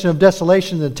abomination of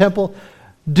desolation in the temple,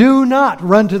 do not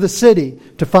run to the city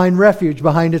to find refuge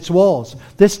behind its walls.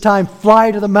 This time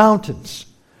fly to the mountains.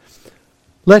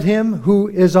 Let him who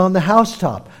is on the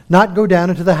housetop not go down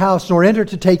into the house, nor enter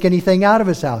to take anything out of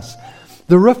his house.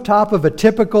 The rooftop of a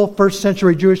typical first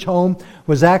century Jewish home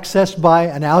was accessed by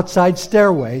an outside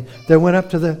stairway that went up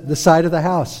to the side of the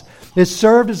house. It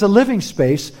served as a living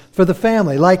space for the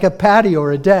family, like a patio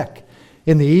or a deck.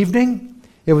 In the evening,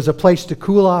 it was a place to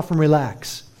cool off and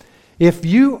relax. If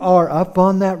you are up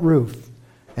on that roof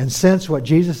and sense what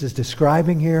Jesus is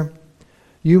describing here,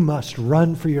 you must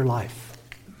run for your life.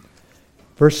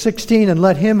 Verse 16, and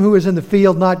let him who is in the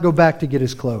field not go back to get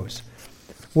his clothes.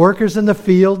 Workers in the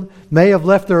field may have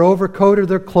left their overcoat or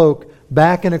their cloak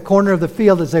back in a corner of the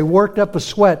field as they worked up a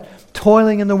sweat,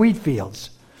 toiling in the wheat fields.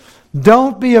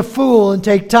 Don't be a fool and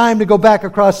take time to go back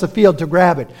across the field to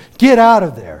grab it. Get out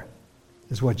of there,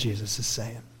 is what Jesus is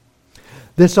saying.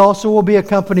 This also will be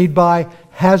accompanied by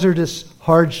hazardous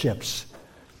hardships.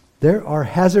 There are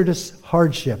hazardous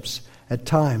hardships at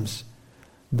times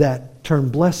that turn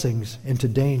blessings into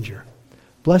danger.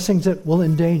 Blessings that will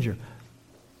endanger.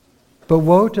 But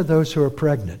woe to those who are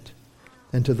pregnant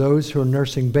and to those who are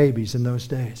nursing babies in those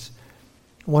days.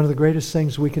 One of the greatest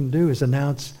things we can do is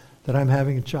announce that I'm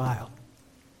having a child.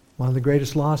 One of the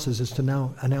greatest losses is to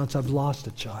now announce I've lost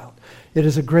a child. It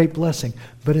is a great blessing.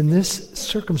 But in this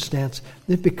circumstance,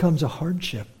 it becomes a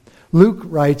hardship. Luke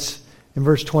writes in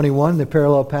verse 21, the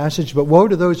parallel passage, but woe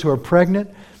to those who are pregnant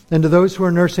and to those who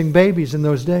are nursing babies in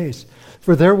those days.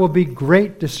 For there will be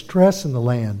great distress in the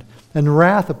land and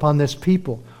wrath upon this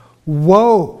people.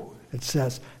 Woe, it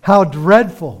says, how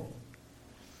dreadful,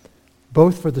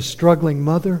 both for the struggling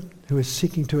mother who is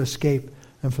seeking to escape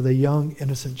and for the young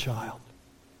innocent child.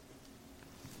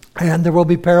 And there will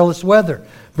be perilous weather.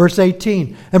 Verse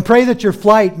 18, and pray that your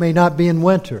flight may not be in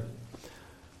winter.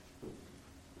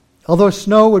 Although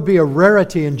snow would be a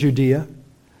rarity in Judea,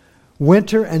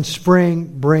 winter and spring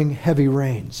bring heavy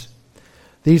rains.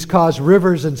 These cause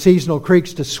rivers and seasonal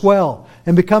creeks to swell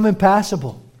and become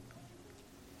impassable.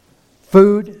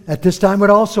 Food at this time would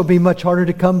also be much harder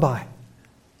to come by.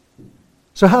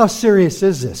 So how serious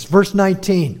is this? Verse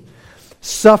 19,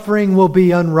 suffering will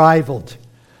be unrivaled.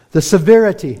 The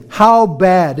severity, how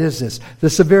bad is this? The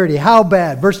severity, how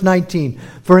bad? Verse 19,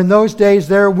 for in those days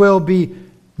there will be,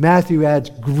 Matthew adds,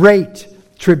 great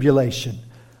tribulation,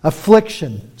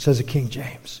 affliction, says the King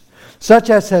James, such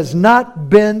as has not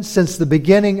been since the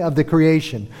beginning of the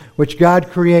creation, which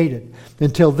God created,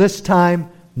 until this time,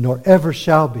 nor ever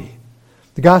shall be.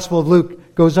 The Gospel of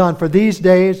Luke goes on, for these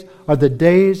days are the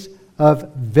days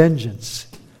of vengeance,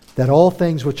 that all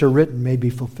things which are written may be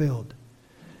fulfilled.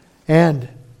 And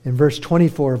in verse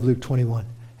 24 of Luke 21,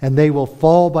 and they will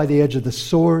fall by the edge of the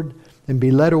sword and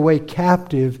be led away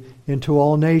captive into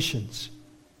all nations.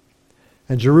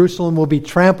 And Jerusalem will be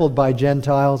trampled by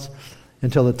Gentiles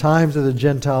until the times of the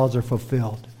Gentiles are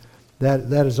fulfilled.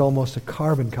 That is almost a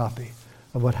carbon copy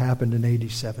of what happened in AD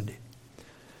 70.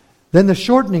 Then the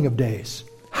shortening of days.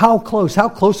 How close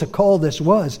a call this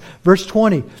was. Verse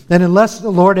 20, and unless the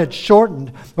Lord had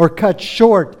shortened or cut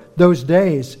short those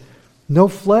days, no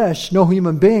flesh, no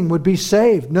human being would be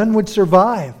saved. None would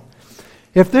survive.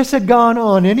 If this had gone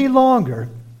on any longer,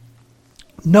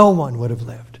 no one would have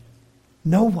lived.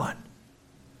 No one.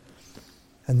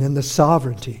 And then the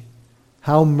sovereignty.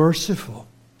 How merciful.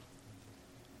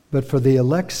 But for the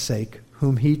elect's sake,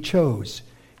 whom He chose,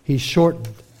 He shortened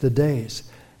the days.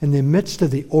 In the midst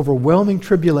of the overwhelming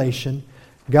tribulation,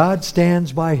 God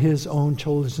stands by His own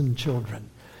chosen children.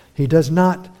 He does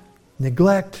not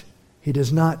neglect. He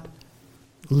does not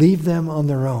leave them on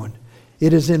their own.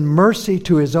 It is in mercy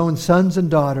to His own sons and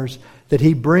daughters that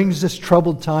He brings this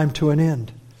troubled time to an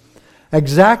end.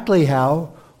 Exactly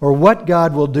how or what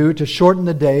God will do to shorten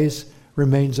the days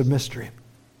remains a mystery.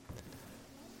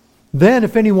 Then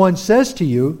if anyone says to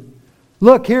you,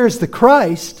 look, here is the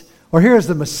Christ, or here is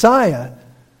the Messiah,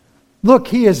 look,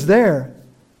 He is there,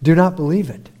 do not believe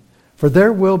it. For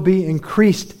there will be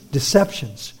increased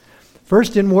deceptions.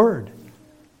 First in word.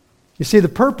 You see, the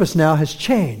purpose now has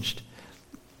changed.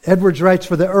 Edwards writes,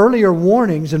 for the earlier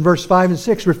warnings in verse 5 and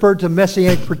 6 referred to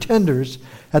messianic pretenders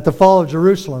at the fall of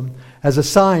Jerusalem as a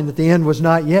sign that the end was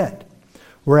not yet.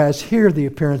 Whereas here the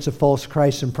appearance of false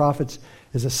Christs and prophets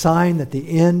is a sign that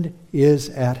the end is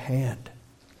at hand.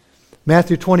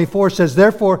 Matthew 24 says,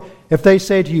 therefore, if they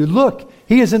say to you, look,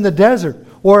 He is in the desert,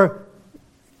 or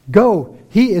go,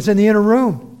 He is in the inner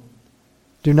room,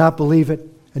 do not believe it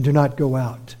and do not go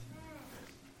out.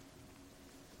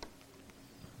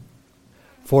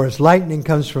 For as lightning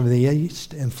comes from the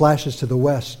east and flashes to the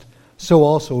west, so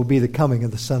also will be the coming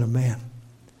of the Son of Man.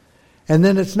 And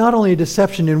then it's not only a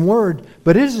deception in word,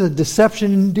 but it is a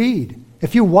deception in deed.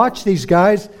 If you watch these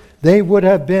guys, they would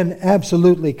have been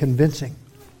absolutely convincing.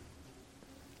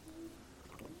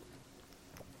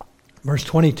 Verse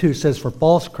 22 says, for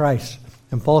false Christs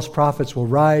and false prophets will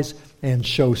rise and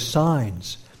show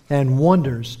signs and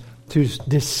wonders to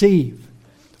deceive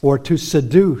or to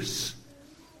seduce,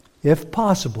 if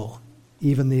possible,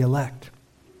 even the elect.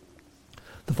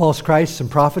 The false Christs and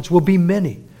prophets will be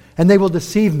many, and they will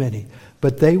deceive many,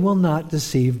 but they will not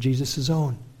deceive Jesus'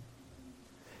 own.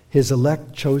 His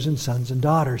elect chosen sons and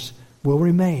daughters will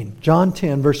remain. John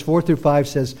 10, verse 4 through 5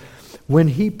 says, when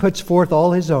He puts forth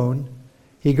all His own,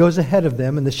 He goes ahead of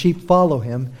them, and the sheep follow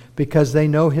Him because they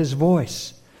know His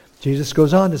voice. Jesus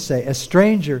goes on to say, a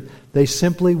stranger they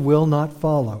simply will not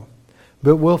follow,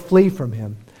 but will flee from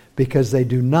Him because they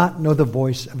do not know the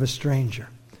voice of a stranger.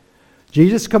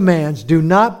 Jesus commands, do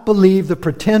not believe the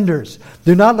pretenders.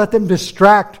 Do not let them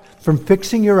distract from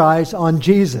fixing your eyes on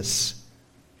Jesus.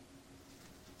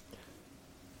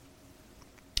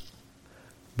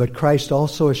 But Christ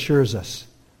also assures us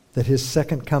that His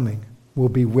second coming will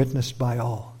be witnessed by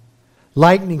all.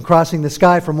 Lightning crossing the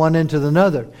sky from one end to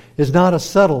another is not a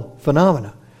subtle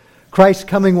phenomena. Christ's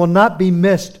coming will not be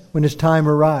missed when His time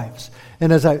arrives.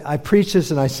 And as I preach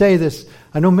this and I say this,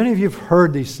 I know many of you have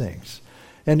heard these things.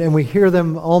 And we hear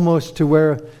them almost to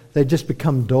where they just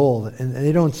become dull and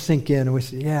they don't sink in. And we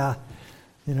say, yeah,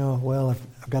 well,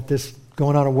 I've got this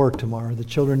going on at work tomorrow. The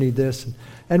children need this.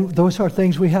 And those are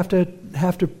things we have to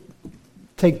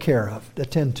take care of,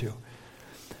 attend to.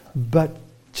 But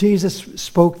Jesus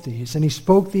spoke these, and He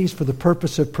spoke these for the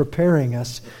purpose of preparing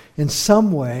us in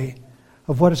some way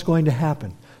of what is going to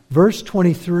happen. Verse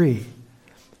 23,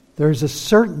 there's a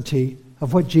certainty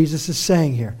of what Jesus is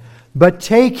saying here. But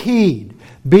take heed,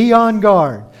 be on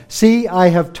guard. See, I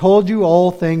have told you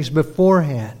all things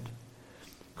beforehand.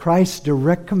 Christ's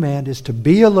direct command is to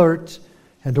be alert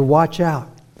and to watch out.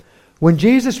 When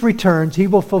Jesus returns, He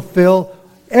will fulfill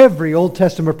every Old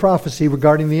Testament prophecy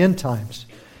regarding the end times.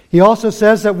 He also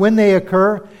says that when they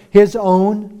occur, His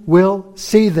own will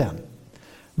see them.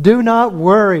 Do not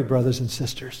worry, brothers and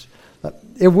sisters.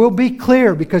 It will be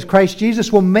clear because Christ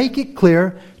Jesus will make it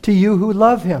clear to you who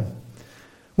love Him.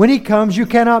 When He comes, you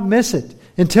cannot miss it.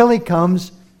 Until He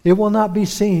comes, it will not be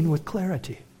seen with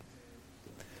clarity.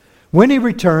 When He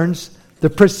returns, the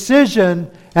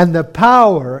precision and the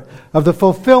power of the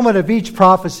fulfillment of each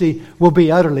prophecy will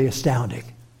be utterly astounding.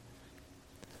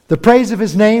 The praise of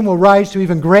His name will rise to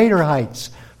even greater heights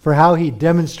for how He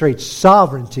demonstrates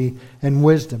sovereignty and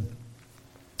wisdom.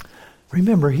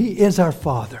 Remember, He is our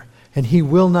Father, and He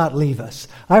will not leave us.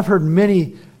 I've heard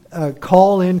many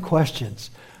call in questions.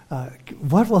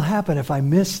 What will happen if I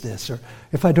miss this? Or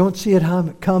if I don't see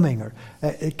it coming? Or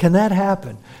can that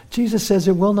happen? Jesus says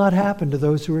it will not happen to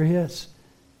those who are His.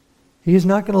 He is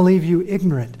not going to leave you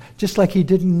ignorant, just like He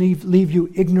didn't leave you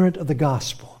ignorant of the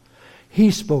gospel. He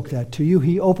spoke that to you.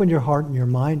 He opened your heart and your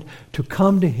mind to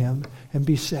come to Him and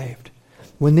be saved.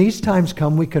 When these times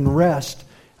come, we can rest,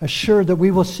 assured that we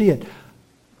will see it.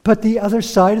 But the other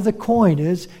side of the coin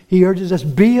is, He urges us,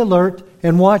 be alert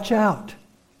and watch out.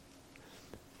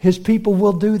 His people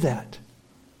will do that.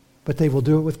 But they will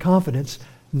do it with confidence,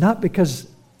 not because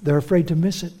they're afraid to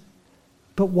miss it.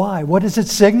 But why? What does it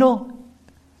signal?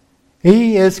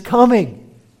 He is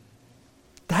coming.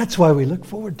 That's why we look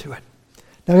forward to it.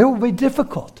 Now it will be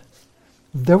difficult.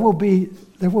 There will be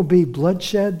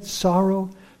bloodshed, sorrow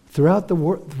throughout the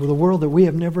world that we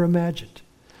have never imagined.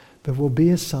 But will be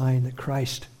a sign that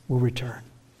Christ will return.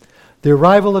 The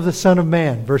arrival of the Son of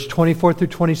Man, verse 24 through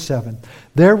 27.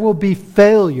 There will be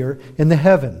failure in the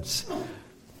heavens.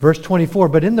 Verse 24,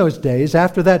 but in those days,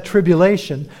 after that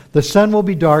tribulation, the sun will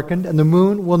be darkened and the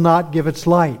moon will not give its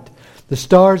light. The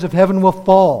stars of heaven will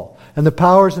fall and the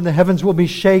powers in the heavens will be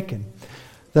shaken.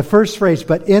 The first phrase,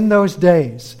 but in those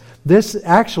days, this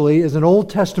actually is an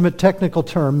Old Testament technical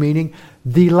term meaning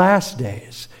the last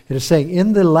days. It is saying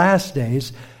in the last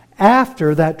days,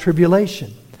 after that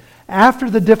tribulation,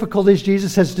 after the difficulties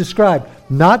Jesus has described,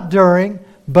 not during,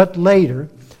 but later,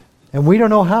 and we don't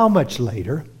know how much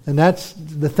later, and that's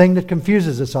the thing that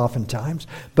confuses us oftentimes,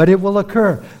 but it will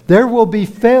occur. There will be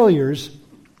failures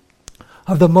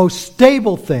of the most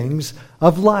stable things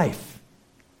of life.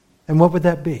 And what would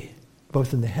that be?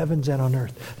 Both in the heavens and on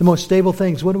earth. The most stable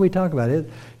things, what do we talk about?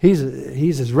 He's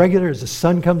as regular as the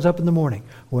sun comes up in the morning.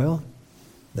 Well,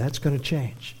 that's going to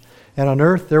change. And on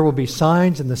earth there will be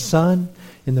signs in the sun,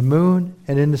 in the moon,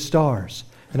 and in the stars.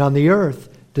 And on the earth,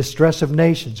 distress of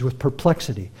nations with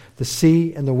perplexity, the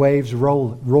sea and the waves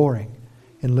roaring,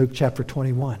 in Luke chapter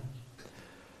 21.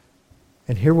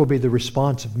 And here will be the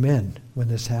response of men when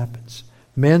this happens.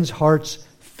 Men's hearts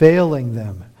failing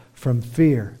them from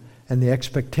fear and the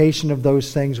expectation of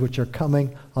those things which are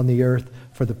coming on the earth,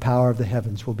 for the power of the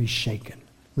heavens will be shaken.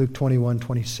 Luke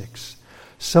 21:26.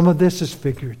 Some of this is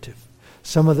figurative.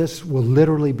 Some of this will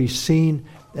literally be seen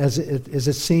as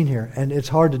it's seen here. And it's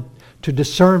hard to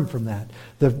discern from that.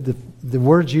 The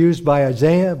words used by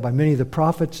Isaiah, by many of the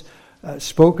prophets,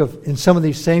 spoke of in some of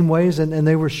these same ways, and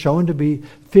they were shown to be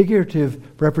figurative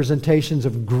representations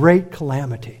of great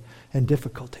calamity and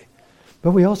difficulty.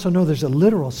 But we also know there's a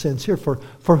literal sense here for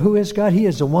who is God? He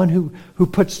is the one who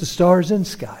puts the stars in the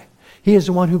sky. He is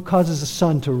the one who causes the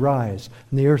sun to rise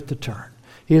and the earth to turn.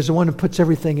 He is the one who puts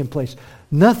everything in place.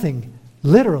 Nothing,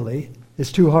 literally,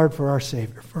 is too hard for our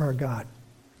Savior, for our God.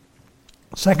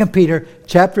 2 Peter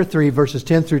chapter 3, verses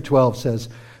 10 through 12 says,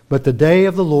 but the day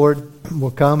of the Lord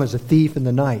will come as a thief in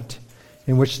the night,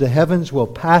 in which the heavens will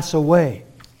pass away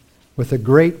with a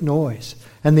great noise,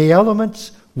 and the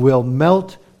elements will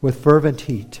melt with fervent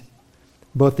heat.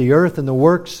 Both the earth and the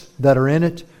works that are in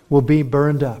it will be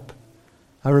burned up.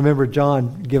 I remember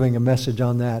John giving a message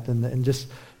on that, and just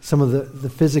some of the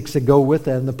physics that go with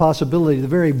that, and the possibility, the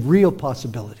very real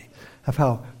possibility of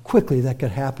how quickly that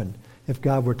could happen if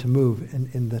God were to move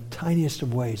in the tiniest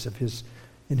of ways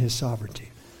in His sovereignty.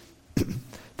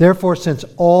 Therefore, since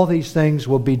all these things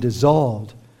will be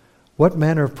dissolved, what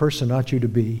manner of person ought you to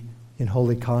be in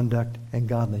holy conduct and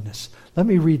godliness? Let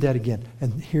me read that again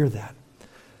and hear that.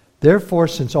 Therefore,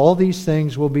 since all these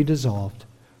things will be dissolved,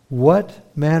 what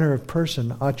manner of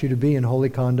person ought you to be in holy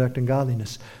conduct and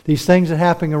godliness? These things that are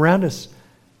happening around us,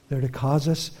 they're to cause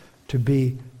us to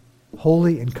be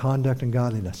holy in conduct and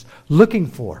godliness, looking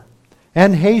for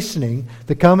and hastening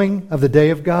the coming of the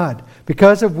day of God,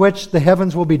 because of which the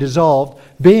heavens will be dissolved,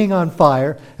 being on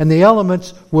fire, and the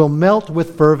elements will melt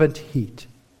with fervent heat.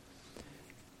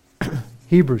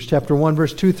 Hebrews chapter 1,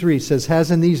 verse 2-3 says,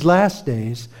 as in these last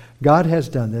days God has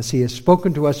done this, He has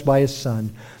spoken to us by His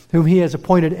Son, whom He has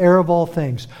appointed heir of all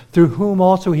things, through whom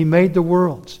also He made the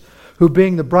worlds, who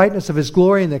being the brightness of His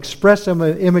glory and the express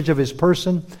image of His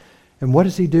person. And what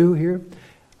does He do here?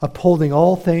 Upholding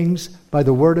all things by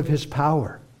the word of His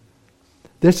power.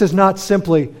 This is not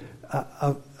simply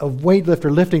a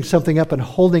weightlifter lifting something up and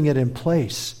holding it in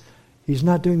place. He's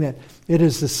not doing that. It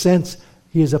is the sense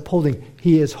He is upholding.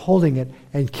 He is holding it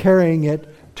and carrying it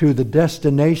to the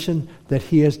destination that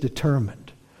He has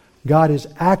determined. God is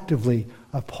actively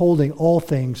upholding all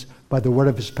things by the word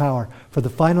of His power for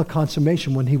the final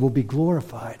consummation when He will be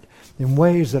glorified in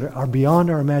ways that are beyond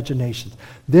our imaginations.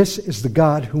 This is the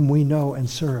God whom we know and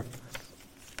serve.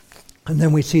 And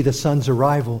then we see the Son's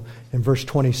arrival in verse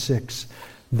 26.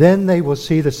 Then they will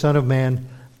see the Son of Man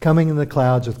coming in the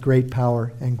clouds with great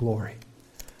power and glory.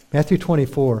 Matthew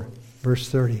 24, verse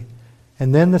 30.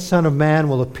 And then the Son of Man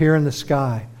will appear in the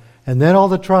sky, and then all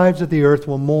the tribes of the earth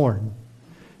will mourn,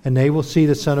 and they will see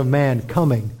the Son of Man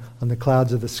coming on the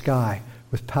clouds of the sky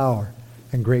with power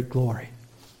and great glory.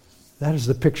 That is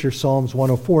the picture Psalms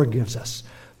 104 gives us.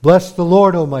 Bless the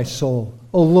Lord, O my soul.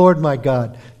 O Lord my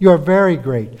God, you are very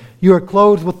great. You are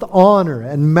clothed with honor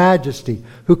and majesty,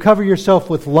 who cover yourself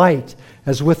with light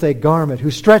as with a garment,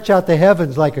 who stretch out the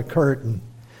heavens like a curtain.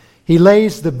 He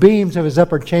lays the beams of his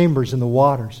upper chambers in the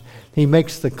waters. He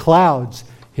makes the clouds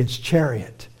his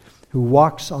chariot, who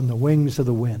walks on the wings of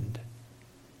the wind.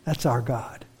 That's our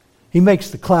God. He makes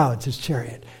the clouds his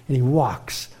chariot, and he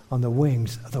walks on the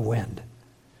wings of the wind.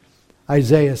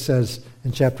 Isaiah says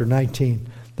in chapter 19,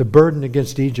 the burden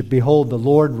against Egypt, behold, the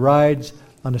Lord rides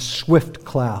on a swift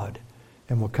cloud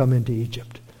and will come into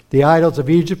Egypt. The idols of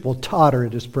Egypt will totter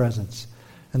at his presence,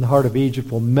 and the heart of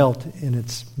Egypt will melt in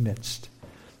its midst.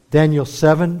 Daniel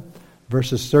 7,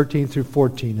 verses 13 through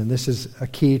 14, and this is a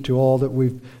key to all that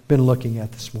we've been looking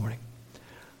at this morning.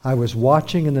 I was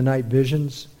watching in the night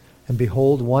visions, and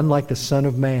behold, one like the Son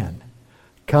of Man,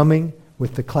 coming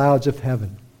with the clouds of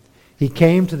heaven. He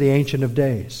came to the Ancient of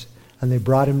Days, and they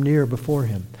brought him near before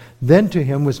him. Then to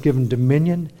him was given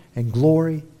dominion and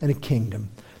glory and a kingdom,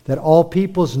 that all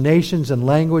peoples, nations, and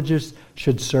languages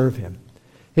should serve him.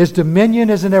 His dominion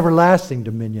is an everlasting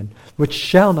dominion, which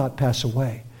shall not pass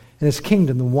away, and his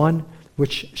kingdom the one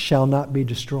which shall not be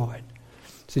destroyed.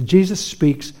 So Jesus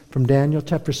speaks from Daniel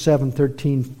chapter 7,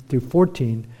 13 through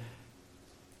 14.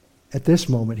 At this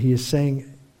moment, he is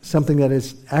saying something that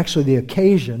is actually the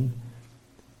occasion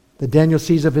that Daniel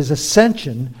sees of his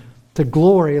ascension to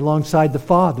glory alongside the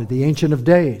Father, the Ancient of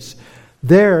Days.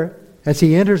 There, as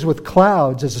he enters with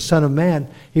clouds as the Son of Man,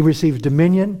 he receives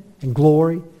dominion and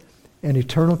glory and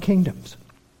eternal kingdoms.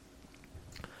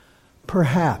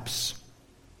 Perhaps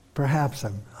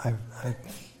I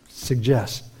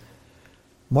suggest,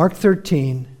 Mark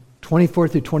 13, 24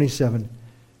 through 27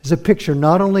 is a picture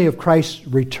not only of Christ's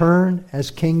return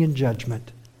as King in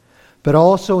judgment, but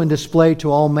also in display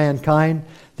to all mankind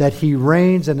that he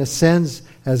reigns and ascends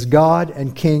as God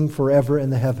and King forever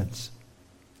in the heavens.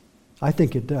 I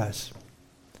think it does.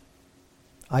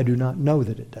 I do not know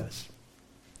that it does.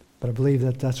 But I believe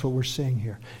that that's what we're seeing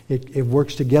here. It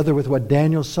works together with what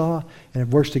Daniel saw, and it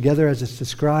works together as it's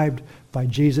described by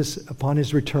Jesus upon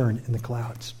his return in the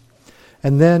clouds.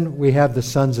 And then we have the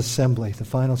Son's assembly, the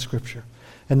final scripture.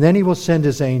 And then he will send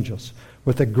his angels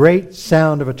with a great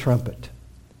sound of a trumpet,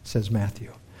 says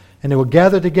Matthew. And he will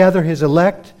gather together his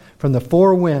elect from the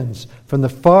four winds, from the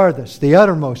farthest, the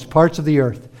uttermost parts of the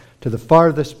earth, to the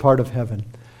farthest part of heaven.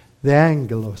 The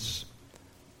angelos.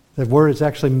 The word is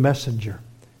actually messenger.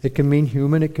 It can mean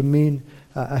human. It can mean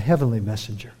a heavenly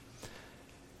messenger.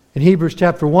 In Hebrews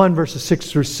chapter 1, verses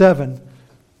 6 through 7,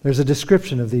 there's a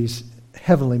description of these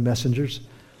heavenly messengers.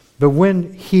 But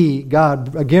when he,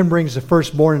 God, again brings the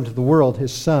firstborn into the world,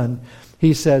 his Son,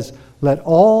 he says, let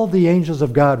all the angels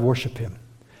of God worship him.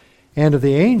 And of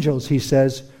the angels, he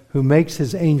says, who makes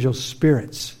his angels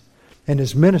spirits and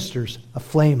his ministers a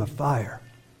flame of fire.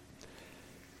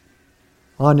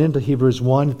 On into Hebrews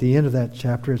 1, at the end of that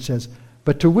chapter, it says,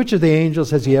 but to which of the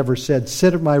angels has he ever said,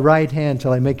 sit at my right hand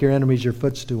till I make your enemies your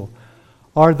footstool?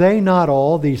 Are they not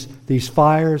all, these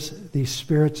fires, these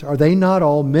spirits, are they not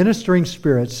all ministering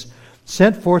spirits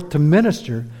sent forth to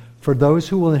minister for those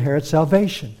who will inherit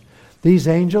salvation? These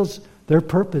angels, their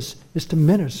purpose is to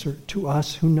minister to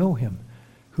us who know him,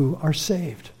 who are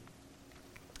saved.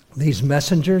 These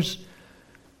messengers,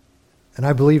 and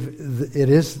I believe it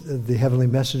is the heavenly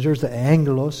messengers, the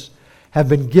angelos, have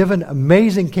been given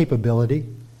amazing capability.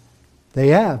 They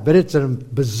have, but it's a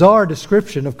bizarre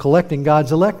description of collecting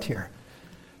God's elect here.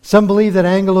 Some believe that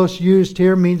angelos used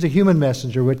here means a human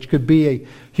messenger, which could be a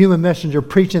human messenger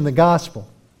preaching the gospel.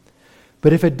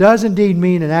 But if it does indeed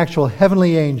mean an actual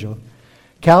heavenly angel,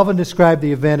 Calvin described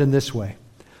the event in this way.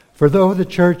 For though the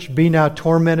church be now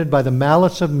tormented by the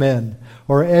malice of men,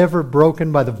 or ever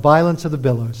broken by the violence of the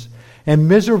billows, and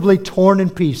miserably torn in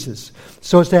pieces,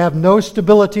 so as to have no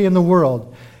stability in the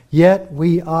world, yet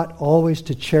we ought always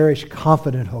to cherish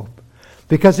confident hope,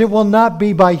 because it will not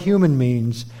be by human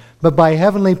means, but by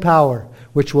heavenly power,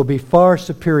 which will be far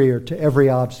superior to every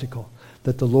obstacle,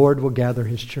 that the Lord will gather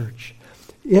his church.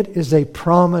 It is a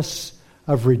promise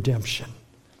of redemption.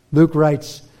 Luke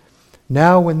writes,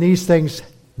 now when these things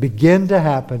begin to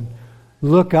happen,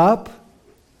 look up,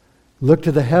 look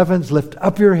to the heavens, lift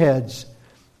up your heads,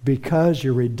 because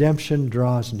your redemption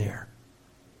draws near.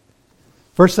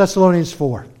 1 Thessalonians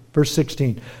 4, verse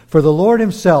 16. For the Lord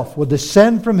himself will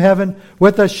descend from heaven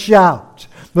with a shout,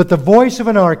 with the voice of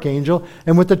an archangel,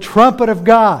 and with the trumpet of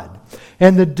God.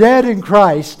 And the dead in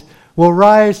Christ will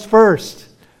rise first.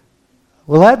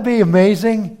 Will that be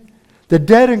amazing? The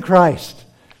dead in Christ.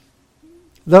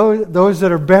 Those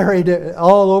that are buried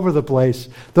all over the place.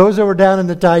 Those that were down in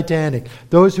the Titanic.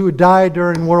 Those who died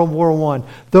during World War I.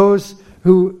 Those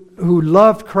who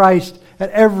loved Christ at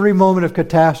every moment of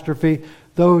catastrophe.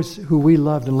 Those who we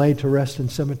loved and laid to rest in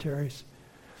cemeteries.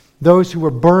 Those who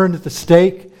were burned at the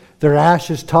stake, their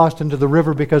ashes tossed into the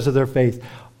river because of their faith.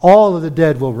 all of the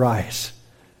dead will rise,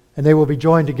 and they will be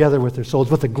joined together with their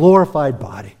souls, with a glorified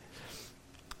body.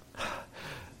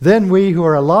 Then we who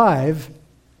are alive,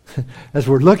 as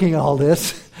we're looking at all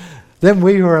this, then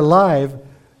we who are alive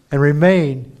and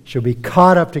remain shall be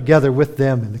caught up together with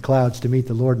them in the clouds to meet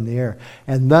the Lord in the air.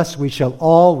 And thus we shall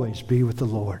always be with the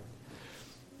Lord.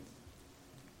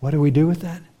 What do we do with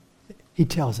that? He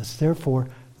tells us, therefore,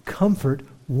 comfort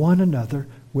one another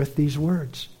with these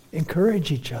words.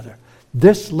 Encourage each other.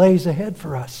 This lays ahead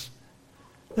for us.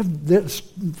 There's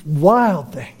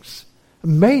wild things,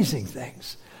 amazing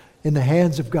things in the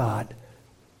hands of God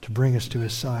to bring us to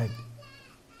His side.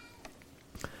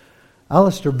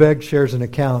 Alistair Begg shares an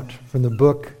account from the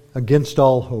book Against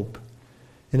All Hope.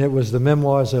 And it was the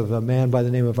memoirs of a man by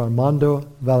the name of Armando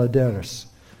Valadares,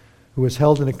 who was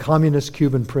held in a communist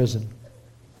Cuban prison.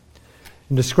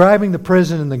 In describing the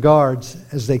prison and the guards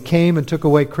as they came and took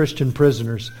away Christian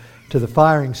prisoners to the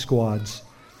firing squads,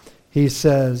 he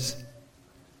says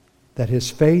that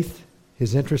his faith,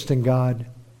 his interest in God,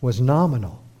 was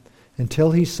nominal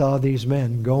until he saw these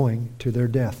men going to their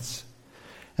deaths.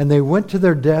 And they went to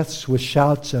their deaths with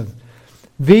shouts of,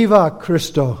 "Viva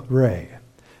Cristo Rey!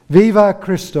 Viva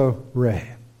Cristo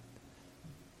Rey!"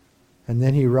 And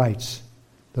then he writes,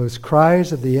 those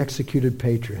cries of the executed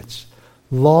patriots,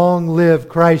 "Long live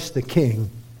Christ the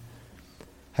King,"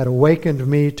 had awakened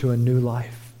me to a new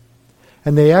life.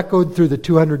 And they echoed through the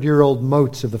 200-year-old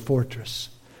moats of the fortress.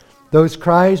 Those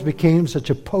cries became such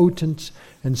a potent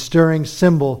and stirring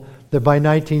symbol that by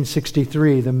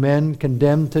 1963, the men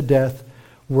condemned to death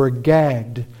were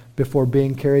gagged before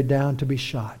being carried down to be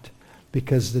shot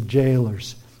because the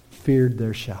jailers feared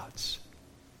their shouts.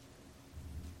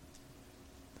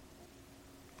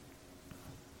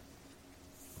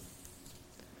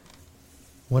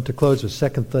 I want to close with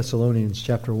 2 Thessalonians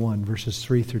chapter 1, verses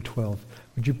 3 through 12.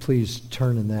 Would you please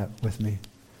turn in that with me?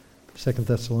 2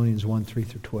 Thessalonians 1, 3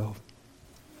 through 12.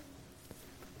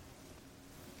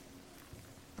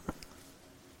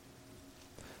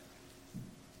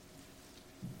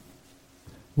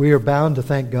 We are bound to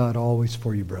thank God always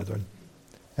for you, brethren,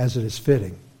 as it is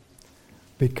fitting,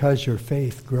 because your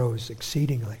faith grows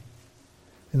exceedingly,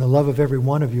 and the love of every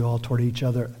one of you all toward each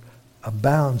other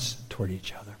abounds toward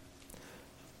each other.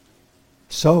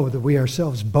 So that we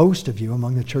ourselves boast of you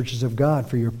among the churches of God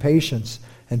for your patience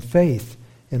and faith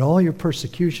in all your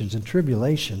persecutions and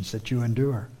tribulations that you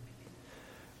endure,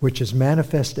 which is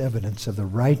manifest evidence of the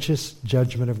righteous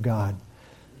judgment of God,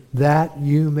 that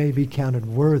you may be counted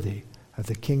worthy of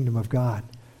the kingdom of God,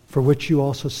 for which you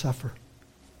also suffer.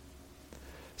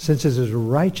 Since it is a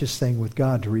righteous thing with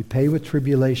God to repay with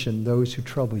tribulation those who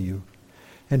trouble you,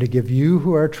 and to give you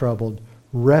who are troubled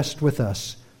rest with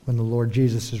us when the Lord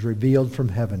Jesus is revealed from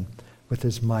heaven with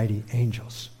his mighty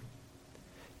angels,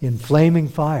 in flaming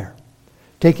fire,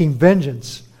 taking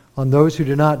vengeance on those who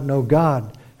do not know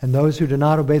God and those who do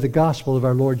not obey the gospel of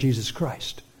our Lord Jesus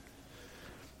Christ.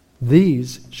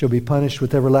 These shall be punished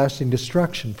with everlasting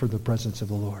destruction for the presence of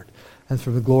the Lord and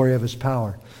for the glory of his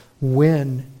power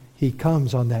when he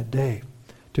comes on that day,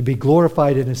 to be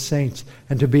glorified in his saints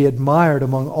and to be admired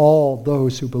among all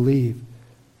those who believe,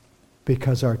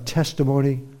 because our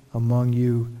testimony among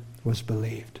you was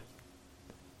believed.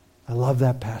 I love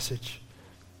that passage.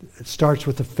 It starts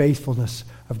with the faithfulness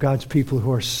of God's people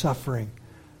who are suffering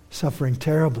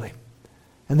terribly.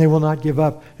 And they will not give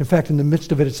up. In fact, in the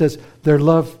midst of it, it says their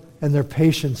love and their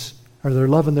patience, or their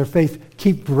love and their faith,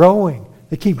 keep growing.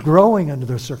 They keep growing under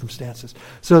those circumstances.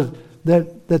 So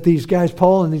that these guys,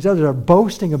 Paul and these others, are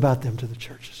boasting about them to the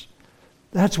churches.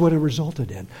 That's what it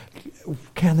resulted in.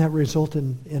 Can that result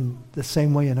in the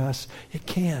same way in us? It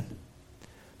can.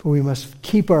 But we must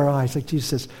keep our eyes, like Jesus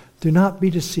says, do not be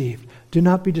deceived. Do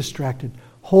not be distracted.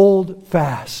 Hold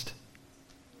fast.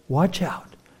 Watch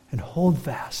out and hold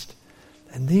fast.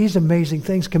 And these amazing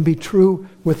things can be true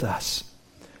with us.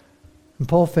 And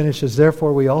Paul finishes,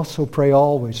 therefore we also pray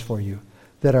always for you,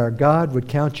 that our God would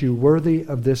count you worthy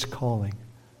of this calling.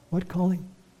 What calling?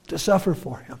 To suffer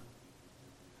for him.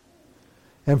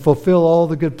 And fulfill all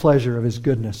the good pleasure of his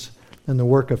goodness and the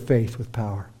work of faith with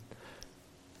power.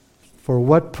 For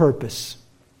what purpose?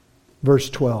 Verse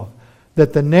 12.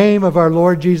 That the name of our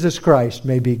Lord Jesus Christ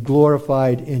may be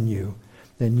glorified in you,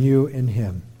 and you in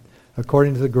him,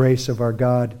 according to the grace of our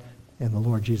God and the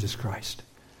Lord Jesus Christ.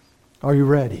 Are you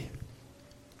ready?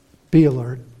 Be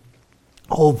alert.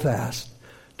 Hold fast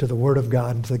to the Word of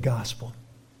God and to the gospel.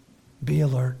 Be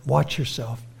alert. Watch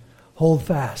yourself. Hold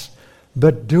fast.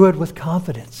 But do it with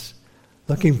confidence,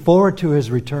 looking forward to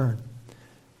his return.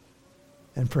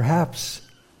 And perhaps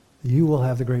you will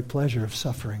have the great pleasure of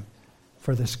suffering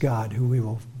for this God who we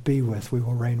will be with, we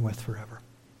will reign with forever.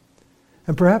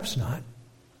 And perhaps not.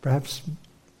 Perhaps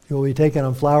you will be taken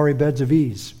on flowery beds of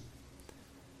ease,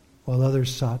 while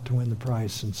others sought to win the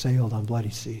prize and sailed on bloody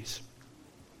seas.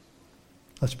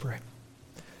 Let's pray.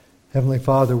 Heavenly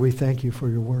Father, we thank you for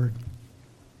your word.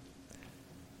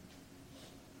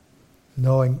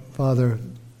 Knowing, Father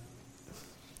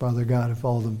God, of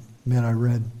all the men I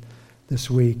read this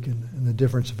week and the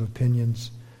difference of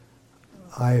opinions,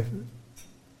 I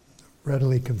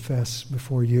readily confess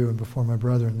before you and before my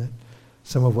brethren that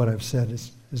some of what I've said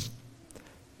is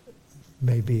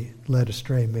may be led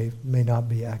astray, may not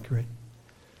be accurate.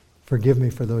 Forgive me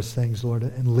for those things, Lord,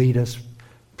 and lead us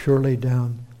purely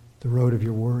down the road of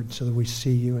your word so that we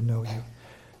see you and know you.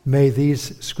 May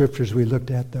these scriptures we looked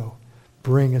at, though,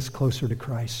 bring us closer to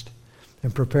Christ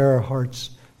and prepare our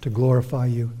hearts to glorify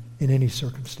you in any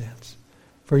circumstance.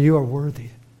 For you are worthy.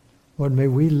 Lord, may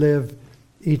we live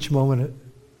each moment,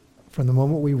 from the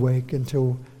moment we wake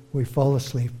until we fall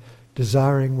asleep,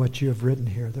 desiring what you have written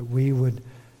here, that we would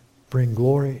bring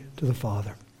glory to the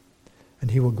Father,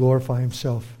 and he will glorify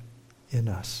himself in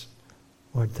us.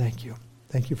 Lord, thank you.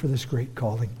 Thank you for this great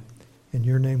calling. In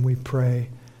your name we pray,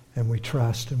 and we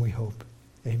trust, and we hope.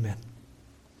 Amen.